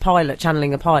they're a bit pilot,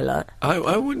 channeling a pilot.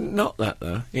 I wouldn't knock that,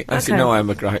 though. As you Okay. know, I'm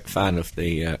a great fan of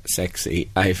the sexy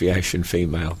aviation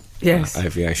female. Yes.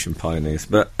 Aviation pioneers.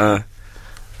 But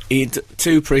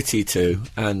too pretty too,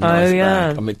 and Oh, nice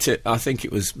yeah. bag. I mean, I think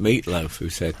it was Meatloaf who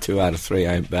said 2 out of 3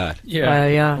 ain't bad. Yeah.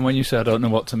 Yeah. And when you say I don't know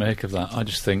what to make of that, I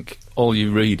just think all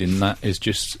you read in that is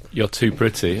just you're too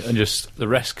pretty, and just the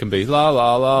rest can be la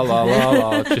la la la la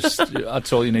la. Just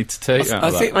that's all you need to take out I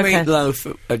of think that. Okay.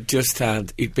 Meatloaf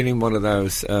had he'd been in one of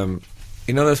those,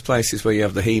 you know, those places where you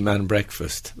have the He-Man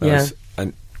breakfast. Those,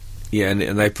 and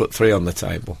they put 3 on the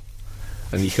table,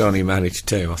 and you can only manage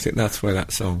 2. I think that's where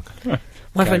that song.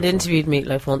 My friend from. interviewed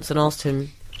Meatloaf once and asked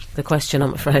him the question,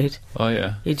 I'm afraid. Oh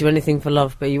yeah. You do anything for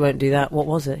love, but you won't do that. What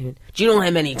was it? He went, do you know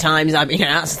how many times I've been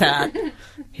asked that?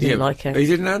 He didn't like it. He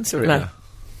didn't answer it. No. though.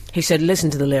 He said, listen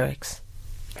to the lyrics.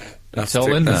 That's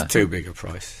all in there. That's too big a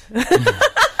price.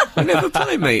 I never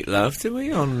play Meatloaf, do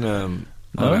we? On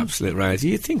Absolute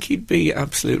Radio. You'd think he'd be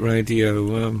Absolute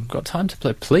Radio. Got time to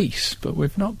play Police, but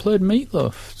we've not played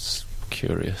Meatloaf. It's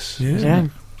curious. Yeah.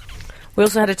 We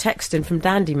also had a text in from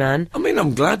Dandy Man. I mean,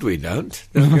 I'm glad we don't.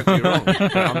 Don't get me wrong.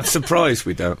 I'm surprised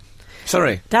we don't.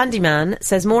 Sorry. Dandy Man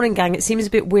says, morning gang, it seems a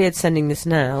bit weird sending this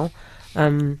now,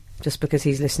 just because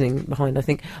he's listening behind, I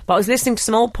think. But I was listening to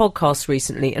some old podcasts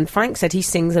recently, and Frank said he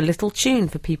sings a little tune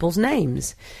for people's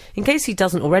names. In case he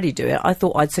doesn't already do it, I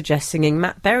thought I'd suggest singing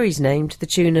Matt Berry's name to the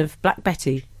tune of Black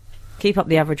Betty. Keep up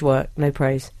the average work, no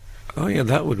praise. Oh, yeah,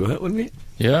 that would work, wouldn't it?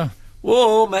 Yeah.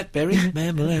 Whoa, Matt Berry,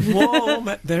 bam-a-lam. Whoa,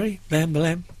 Matt Berry,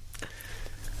 bam-a-lam.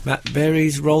 Matt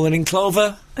Berry's rolling in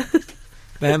clover,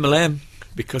 bam-a-lam,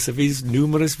 because of his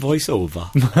numerous voiceover.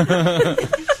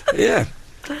 Yeah.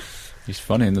 He's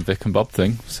funny in the Vic and Bob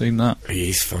thing. Seen that?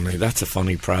 He's funny. That's a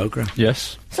funny programme.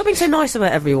 Yes. Stop being so nice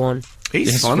about everyone.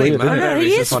 He's It's funny, weird, man. isn't it? I know, he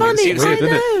He's is a funny, He was, I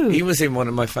know. he was in one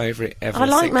of my favourite ever I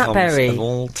like Matt sitcoms Berry. of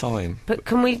all time. But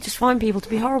can we just find people to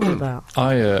be horrible about?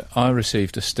 I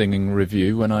received a stinging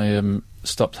review when I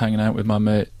stopped hanging out with my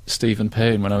mate Stephen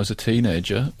Payne when I was a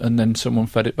teenager, and then someone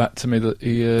fed it back to me that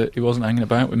he wasn't hanging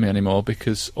about with me anymore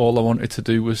because all I wanted to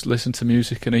do was listen to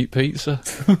music and eat pizza.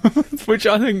 Which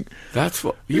I think That's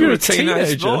what... you're You're a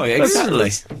teenage boy, exactly.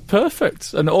 that's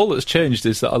perfect. And all that's changed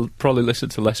is that I'll probably listen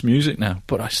to less music now,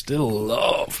 but I still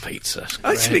love pizza. It's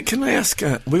great. Actually, can I ask...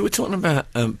 we were talking about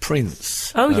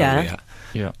Prince. Oh, yeah. earlier.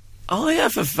 Yeah. I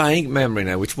have a vague memory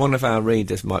now, which one of our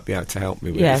readers might be able to help me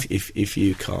with Yeah. if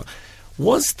you can't.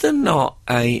 Was there not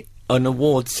an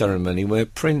award ceremony where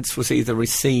Prince was either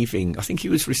receiving... I think he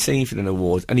was receiving an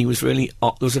award, and he was really...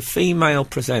 there was a female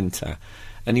presenter,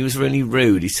 and he was really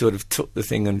rude. He sort of took the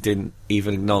thing and didn't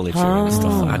even acknowledge her and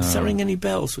stuff like that. Does that ring any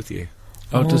bells with you?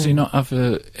 Oh, does he not have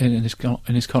in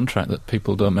his contract that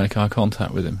people don't make eye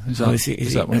contact with him? Is that, Oh,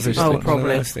 is that one of his Oh, Oh, things? one of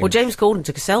probably. those things. Well, James Corden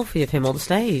took a selfie of him on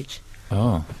stage.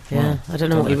 Oh, Yeah, well, I don't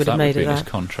know what he would have made of in his that.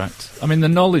 contract. I mean, the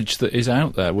knowledge that is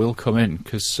out there will come in,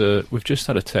 because we've just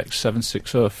had a text,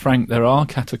 760. Frank, there are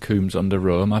catacombs under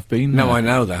Rome. I've been there. No, I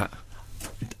know that.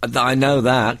 I know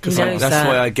that, because He knows that's that.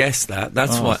 why I guessed that.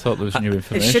 That's Oh, why I thought there was new It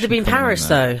information. should have been coming in Paris,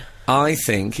 there. though. I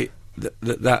think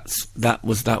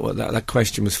that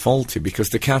question was faulty, because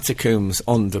the catacombs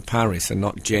under Paris are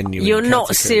not genuine. You're not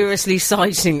catacombs. seriously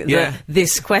citing Yeah. that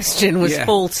this question was Yeah.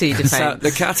 faulty, defence.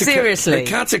 So Seriously. the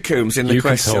catacombs in the You can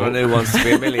question talk. on Who Wants to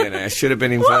Be a Millionaire should have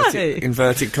been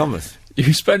inverted commas.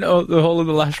 You spent the whole of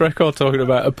the last record talking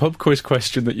about a pub quiz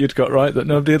question that you'd got right that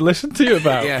nobody had listened to you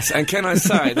about. Yes, and can I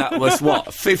say that was,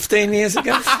 15 years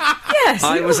ago? Yes.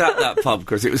 I was at that pub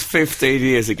because it was 15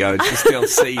 years ago and she's still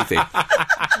seething.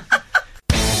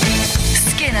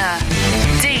 Skinner,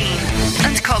 Dean,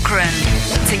 and Cochrane.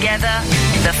 Together,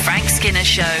 The Frank Skinner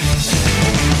Show.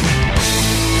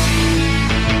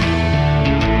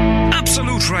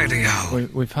 Absolute Radio.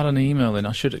 We've had an email in.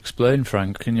 I should explain,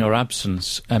 Frank, in your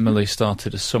absence, Emily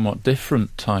started a somewhat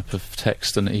different type of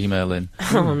text and email in.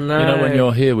 Oh, no. You know, when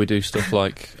you're here, we do stuff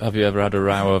like, have you ever had a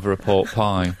row over a pork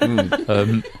pie?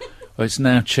 Well, it's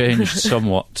now changed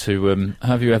somewhat to,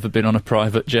 have you ever been on a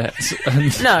private jet?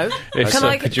 And No. if Can so,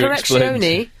 I could you correct explain-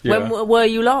 Shioni? Yeah. When were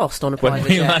you last on a When private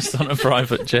were you jet? last on a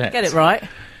private jet? Get it right.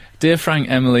 Dear Frank,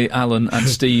 Emily, Alan and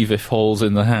Steve, if Hall's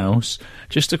in the house,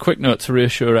 just a quick note to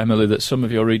reassure Emily that some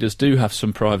of your readers do have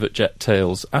some private jet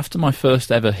tales. After my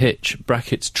first ever hitch,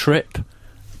 brackets trip,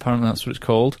 apparently that's what it's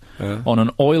called, on an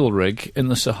oil rig in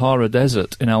the Sahara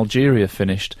Desert in Algeria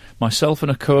finished, myself and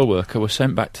a co-worker were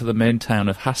sent back to the main town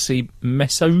of Hassi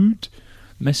Messaoud?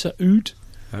 Messaoud?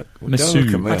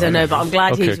 Masood. I don't know, but I'm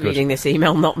glad Okay, he's good. reading this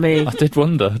email, not me. I did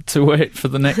wonder, to wait for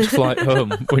the next flight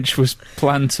home, which was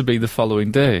planned to be the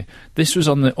following day. This was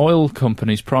on the oil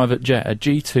company's private jet, a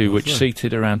G2, which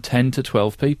seated around 10 to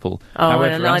 12 people. Oh,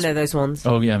 However, I as- know those ones.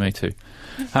 Oh, yeah, me too.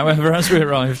 However, as we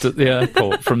arrived at the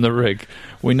airport from the rig,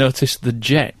 we noticed the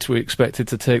jet we expected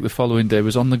to take the following day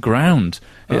was on the ground.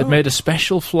 It had made a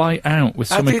special flight out with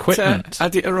some equipment.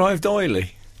 Had it arrived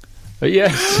oily?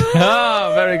 Yes.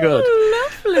 Ah, very good.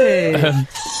 Lovely.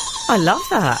 I love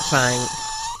that, Frank.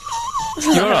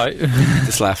 You're right.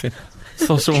 Just laughing.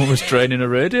 Thought someone was draining a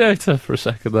radiator for a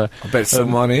second there. I bet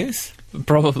someone is.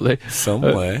 Probably.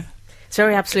 Somewhere. It's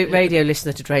very Absolute Radio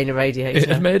listener to drain a radiator. It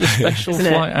had made a special Isn't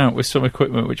it? flight out with some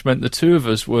equipment, which meant the two of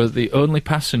us were the only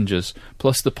passengers,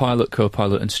 plus the pilot,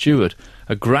 co-pilot and steward.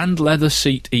 A grand leather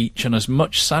seat each and as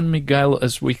much San Miguel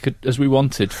as we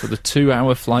wanted for the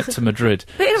 2-hour flight to Madrid.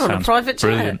 Being on a private jet.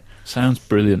 Brilliant. Sounds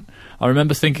brilliant. I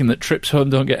remember thinking that trips home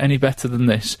don't get any better than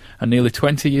this, and nearly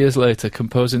 20 years later,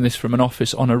 composing this from an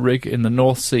office on a rig in the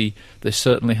North Sea, they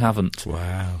certainly haven't.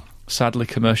 Wow. Sadly,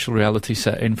 commercial reality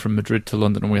set in from Madrid to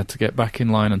London, and we had to get back in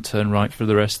line and turn right for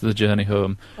the rest of the journey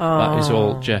home. That is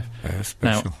all, Jeff. Yeah,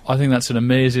 special. Now, I think that's an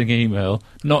amazing email.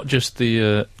 Not just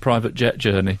the private jet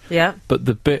journey, Yeah. but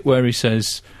the bit where he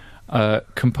says,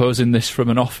 composing this from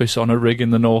an office on a rig in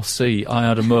the North Sea. I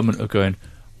had a moment of going,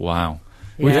 wow.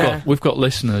 Yeah. We've got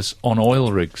listeners on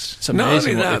oil rigs. It's Not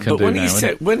amazing only what that, they can but do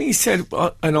now. when he said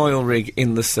an oil rig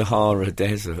in the Sahara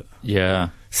Desert, Yeah.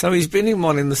 so he's been in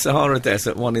one in the Sahara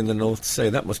Desert, one in the North Sea.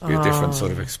 That must be a different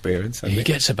sort of experience. He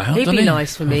gets about, He'd doesn't be he?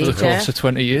 nice for me, Over the course Jeff. of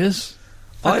 20 years.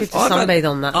 I could sunbathe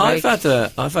on that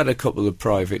rig. I've had a couple of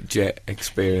private jet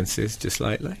experiences just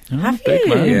lately. Have big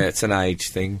you? man. Yeah, it's an age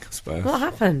thing, I suppose. What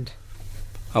happened?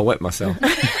 I wet myself.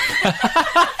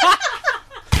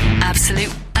 Absolute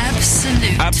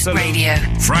Radio.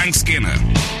 Frank Skinner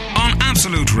on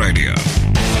Absolute Radio.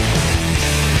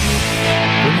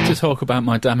 We need to talk about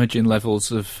my damaging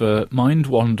levels of mind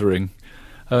wandering.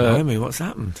 Blimey, what's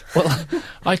happened? Well,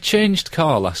 I changed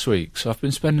car last week, so I've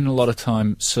been spending a lot of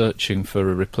time searching for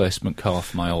a replacement car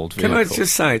for my old vehicle. Can I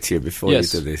just say to you before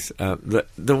Yes. you do this,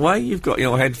 the way you've got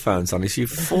your headphones on is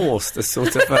you've forced a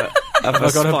sort of a Have I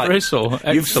got spike. a bristle? You've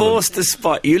Excellent. forced a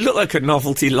spike. You look like a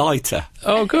novelty lighter.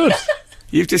 Oh, good.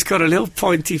 You've just got a little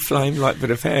pointy flame-like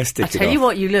bit of hair I sticking tell you off.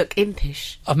 what, you look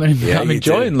impish. I mean, Yeah, I'm you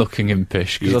enjoying do. looking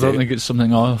impish, because You I don't do. think it's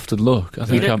something I often look. I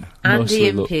think look I mostly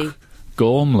Andy look Impey.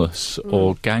 gormless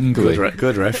or gangly.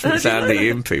 Good reference, Andy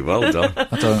Impey. Well done.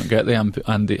 I don't get the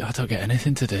Andy. I don't get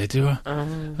anything today, do I?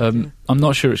 I'm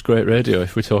not sure it's great radio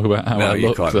if we talk about how No, I you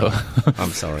look, can't. though.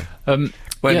 I'm sorry. When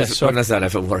When, yeah, has, so when has that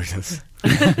ever worried us?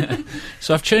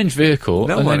 So I've changed vehicle.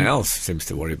 No and one then- else seems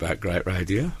to worry about great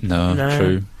radio. No, No.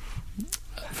 true.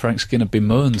 Frank Skinner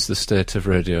bemoans the state of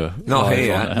radio. Not live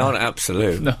here, on air. not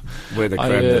absolute. No. We're the I,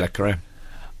 creme de la creme.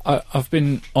 I've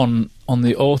been on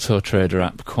the Auto Trader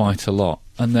app quite a lot,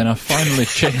 and then I finally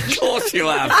changed. Of course you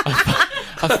have.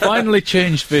 I finally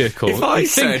changed vehicle. If I You'd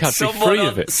think said I'd be free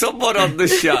of it. someone on the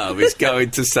show is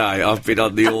going to say I've been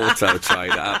on the Auto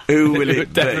Trader, who will it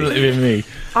would definitely be me.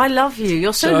 I love you.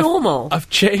 You're so normal. I've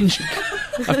changed.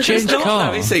 I've changed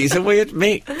car. He's a weird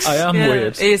mix. I am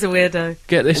weird. He is a weirdo.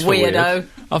 Get this for Weirdo. weird.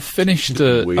 I've finished.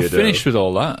 I've finished with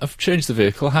all that. I've changed the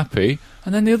vehicle. Happy.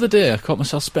 And then the other day, I caught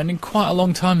myself spending quite a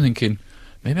long time thinking,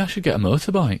 maybe I should get a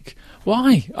motorbike.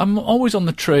 Why? I'm always on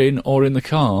the train or in the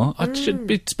car. I should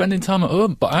be spending time at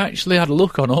home. But I actually had a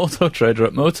look on Auto Trader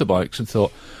at motorbikes and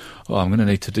thought, oh, I'm going to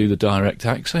need to do the direct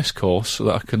access course so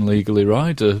that I can legally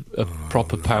ride a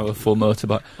proper, powerful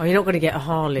motorbike. Oh, you're not going to get a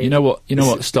Harley. You know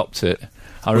what stopped it?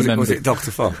 Was it Dr.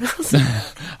 Fox?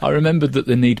 I remembered that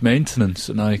they need maintenance,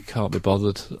 and I can't be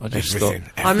bothered. I just thought.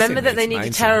 I remember that they need a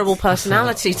terrible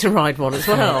personality to ride one as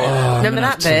well. Remember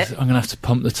that bit? I'm going to have to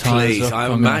pump the tyres up. I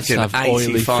I'm imagine going to have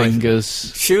oily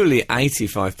fingers. Surely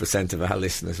 85% of our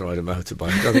listeners ride a motorbike.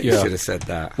 I think you should have said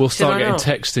that. We'll start getting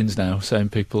textings now saying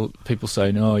people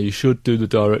saying, oh, you should do the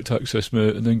direct access,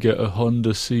 mate, and then get a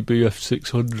Honda CBF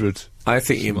 600. I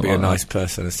think you'd be a nice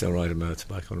person and still ride a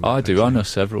motorbike. I do. I know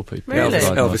several people. Really?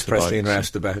 Elvis Presley and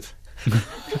Roustabout.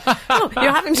 Oh,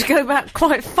 you're having to go back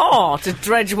quite far to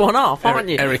dredge one up, aren't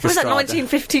you? Eric Was that Estrada.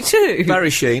 1952?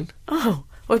 Barry Sheen. Oh,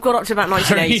 we've got up to about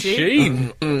 1980.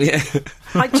 Sheen. Yeah.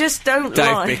 I just don't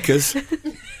Dave like... Bickers.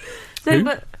 No,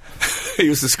 but He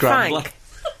was the scrambler. Frank,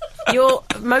 your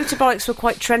motorbikes were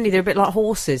quite trendy. They were a bit like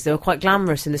horses. They were quite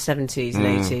glamorous in the 70s and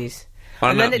 80s.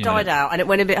 And then it died out, and it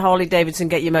went a bit Harley Davidson,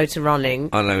 get your motor running.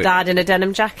 I know. Dad in a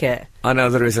denim jacket. I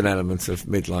know there is an element of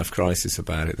midlife crisis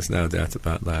about it. There's no doubt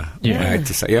about that. Yeah. I hate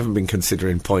to say, you haven't been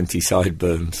considering pointy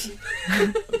sideburns.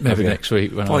 Maybe next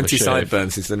week when Pointy I have a shave.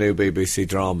 Sideburns is the new BBC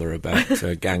drama about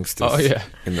gangsters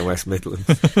in the West Midlands.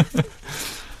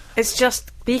 It's just,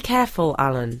 be careful,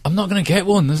 Alan. I'm not going to get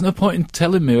one. There's no point in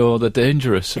telling me, oh, they're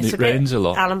dangerous and It's it rains a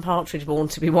lot. Alan Partridge born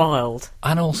to be wild.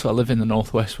 And also, I live in the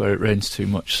northwest where it rains too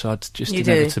much, so I'd just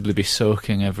inevitably be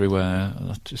soaking everywhere.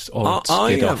 I'd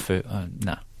skid off it.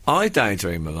 Nah. I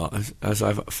daydream a lot, as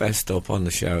I've fessed up on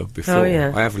the show before. Oh,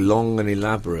 yeah. I have long and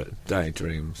elaborate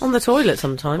daydreams. On the toilet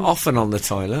sometimes. Often on the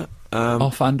toilet.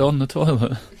 Off and on the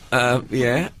toilet.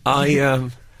 Yeah.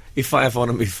 If I have one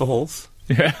of me falls.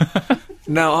 Yeah.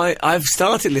 No, I've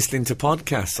started listening to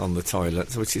podcasts on the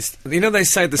toilet, which is... You know, they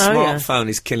say the smartphone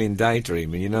is killing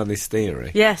daydreaming. You know this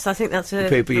theory? Yes, I think that's a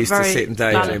People used to sit and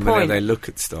daydream when point. they look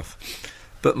at stuff.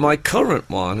 But my current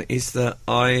one is that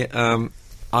I'm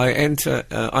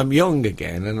young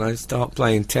again, and I start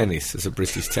playing tennis as a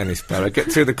British tennis player. I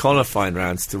get through the qualifying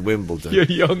rounds to Wimbledon. You're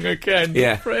young again.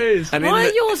 Yeah. Praise. And Why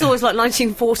are yours always like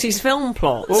 1940s film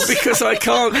plots? Well, because I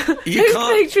can't... You Who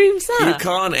can't... daydreams that? You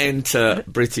can't enter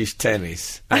British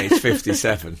tennis age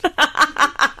 57.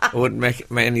 It wouldn't make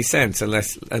any sense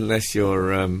unless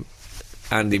you're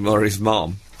Andy Murray's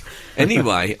mom.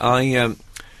 Anyway,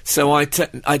 So I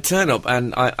turn up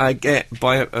and I get,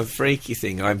 by a freaky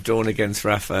thing, I'm drawn against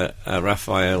Rafael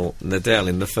Nadal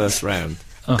in the first round.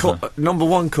 Number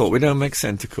one court. We don't make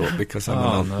centre court because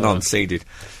I'm non-seeded.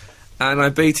 And I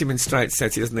beat him in straight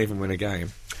sets. He doesn't even win a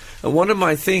game. And one of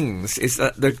my things is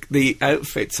that the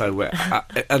outfits I wear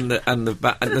and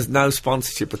there's no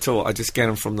sponsorship at all. I just get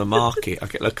them from the market. I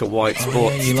get like a white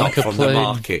sports top from the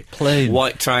market,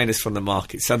 white trainers from the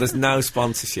market. So there's no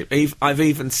sponsorship. I've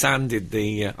even sanded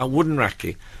the wooden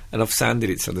racket, and I've sanded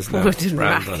it so there's no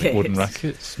brand on it. Wooden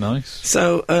rackets, nice.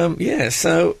 So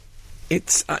so.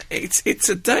 It's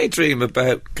a daydream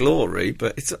about glory,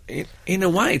 but in a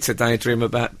way it's a daydream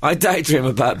about... I daydream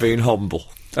about being humble.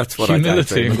 That's what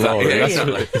humility I daydream and glory. about. That's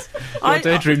what it is. Your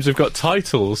daydreams have got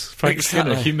titles. Frank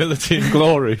Skinner, humility and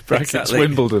glory, brackets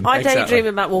Wimbledon. I daydream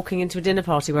about walking into a dinner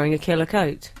party wearing a killer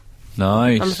coat.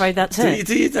 Nice. I'm afraid that's it.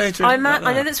 Do you daydream about that?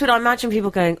 I know that's what I imagine people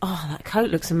going, oh, that coat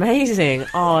looks amazing.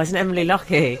 Oh, isn't Emily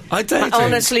lucky? I daydream. I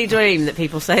honestly dream that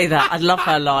people say that. I'd love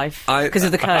her life because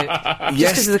of the coat.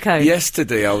 Just because of the coat.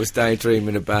 Yesterday I was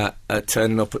daydreaming about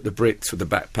turning up at the Brits with a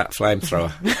backpack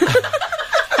flamethrower.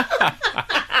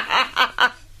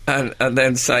 and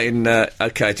then saying,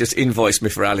 OK, just invoice me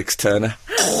for Alex Turner.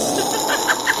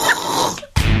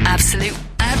 Absolute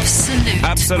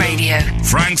Radio.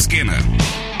 Frank Skinner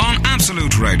on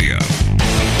Absolute Radio.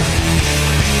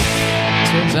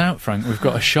 Turns out, Frank, we've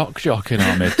got a shock jock in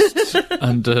our midst,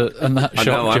 and that shock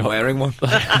jock... I'm wearing one.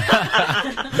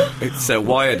 It's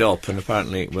wired up, and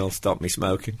apparently it will stop me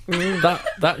smoking.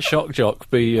 That shock jock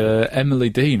be Emily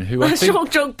Dean, who I think...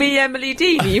 Shock jock be Emily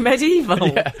Dean? Are you medieval?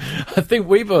 Yeah, I think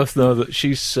we both know that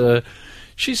she's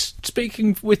She's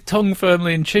speaking with tongue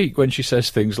firmly in cheek when she says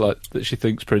things like that she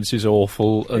thinks Prince is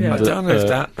awful and I don't know if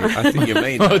that... I think you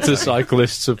mean that.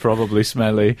 Motorcyclists are probably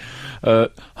smelly.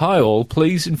 Hi all,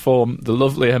 please inform the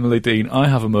lovely Emily Dean I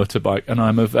have a motorbike and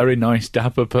I'm a very nice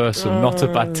dapper person, not a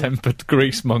bad-tempered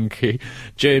grease monkey.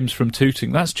 James from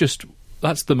Tooting. That's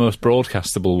the most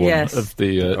broadcastable one of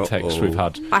the texts we've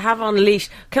had. I have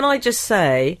unleashed... Can I just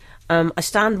say... I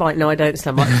stand by... No, I don't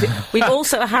stand by. We've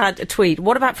also had a tweet.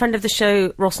 What about friend of the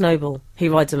show, Ross Noble? He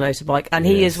rides a motorbike, and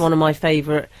he is one of my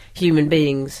favourite human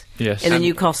beings in the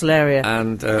Newcastle area.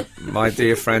 And my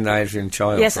dear friend Adrian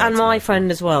Child. Yes, and my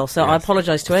friend as well. So I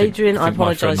apologise to Adrian, I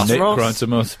apologise to Nick Ross. Rides a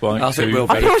motorbike.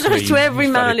 I apologise to every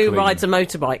man who rides a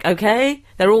motorbike, OK?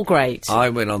 They're all great.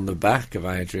 I went on the back of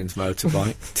Adrian's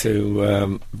motorbike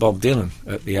to Bob Dylan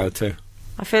at the O2.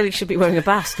 I feel you should be wearing a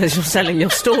mask because you're selling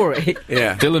your story.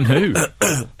 Yeah. Dylan who?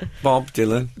 Bob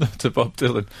Dylan. To Bob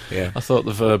Dylan. Yeah. I thought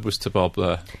the verb was to Bob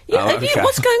there. Yeah,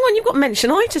 what's going on? You've got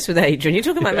mention-itis with Adrian. You're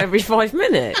talking about him every 5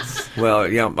 minutes.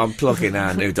 Well, yeah, I'm plugging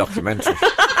our new documentary.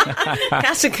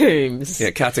 Catacombs. Yeah,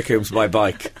 Catacombs by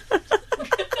Bike.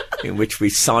 In which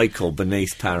we cycle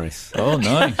beneath Paris. Oh,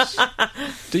 nice.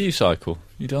 Do you cycle?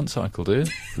 You don't cycle, do you?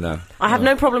 No. I have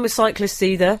no problem with cyclists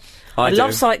either. I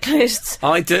love cyclists.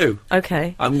 I do.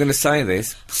 OK. I'm going to say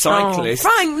this. Cyclists... Oh,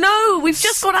 Frank, no! We've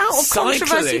just got out of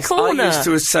controversy corner. I used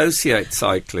to associate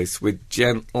cyclists with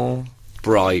gentle,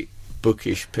 bright,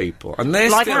 bookish people. And they're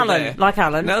like still Alan, there. Like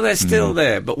Alan. No, they're still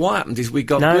there. But what happened is we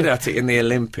got good at it in the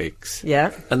Olympics.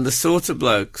 Yeah. And the sort of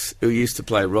blokes who used to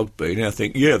play rugby now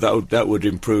think, that would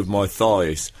improve my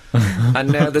thighs.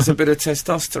 And now there's a bit of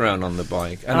testosterone on the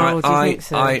bike. And do you think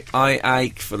so? I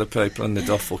ache for the people in the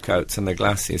duffel coats and the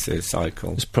glasses who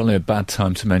cycle. It's probably a bad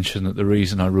time to mention that the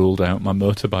reason I ruled out my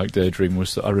motorbike daydream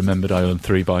was that I remembered I owned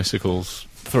 3 bicycles.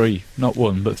 3, not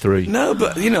 1, but 3. No,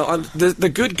 but,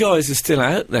 the good guys are still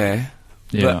out there.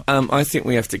 Yeah. But I think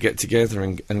we have to get together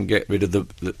and get rid of the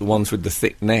ones with the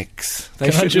thick necks. They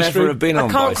should never have been on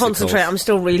bicycles. I can't concentrate. I'm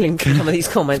still reeling from some of these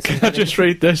comments. Can I just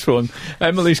read this one?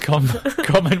 Emily's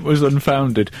comment was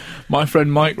unfounded. My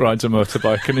friend Mike rides a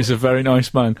motorbike and is a very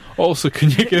nice man. Also, can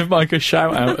you give Mike a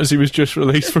shout-out as he was just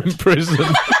released from prison?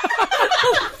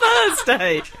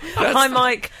 Thursday. Hi,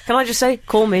 Mike. Can I just say,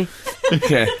 call me?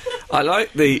 Yeah. I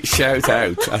like the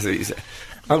shout-out, as it is.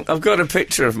 I've got a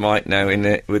picture of Mike now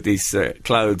with his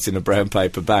clothes in a brown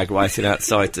paper bag waiting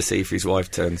outside to see if his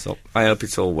wife turns up. I hope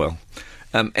it's all well.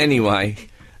 Anyway,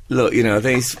 look,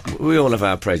 we all have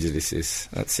our prejudices.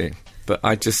 That's it. But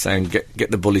I'm just saying,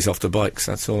 get the bullies off the bikes.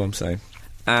 That's all I'm saying.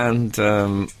 And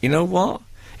you know what?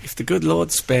 If the good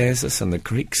Lord spares us and the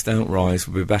creeks don't rise,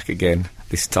 we'll be back again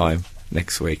this time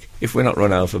next week. If we're not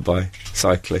run over by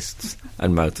cyclists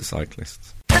and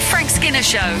motorcyclists. The Frank Skinner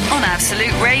Show on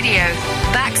Absolute Radio.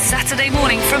 Back Saturday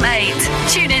morning from 8.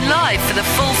 Tune in live for the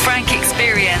full Frank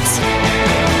experience.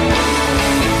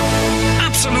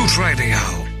 Absolute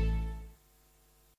Radio.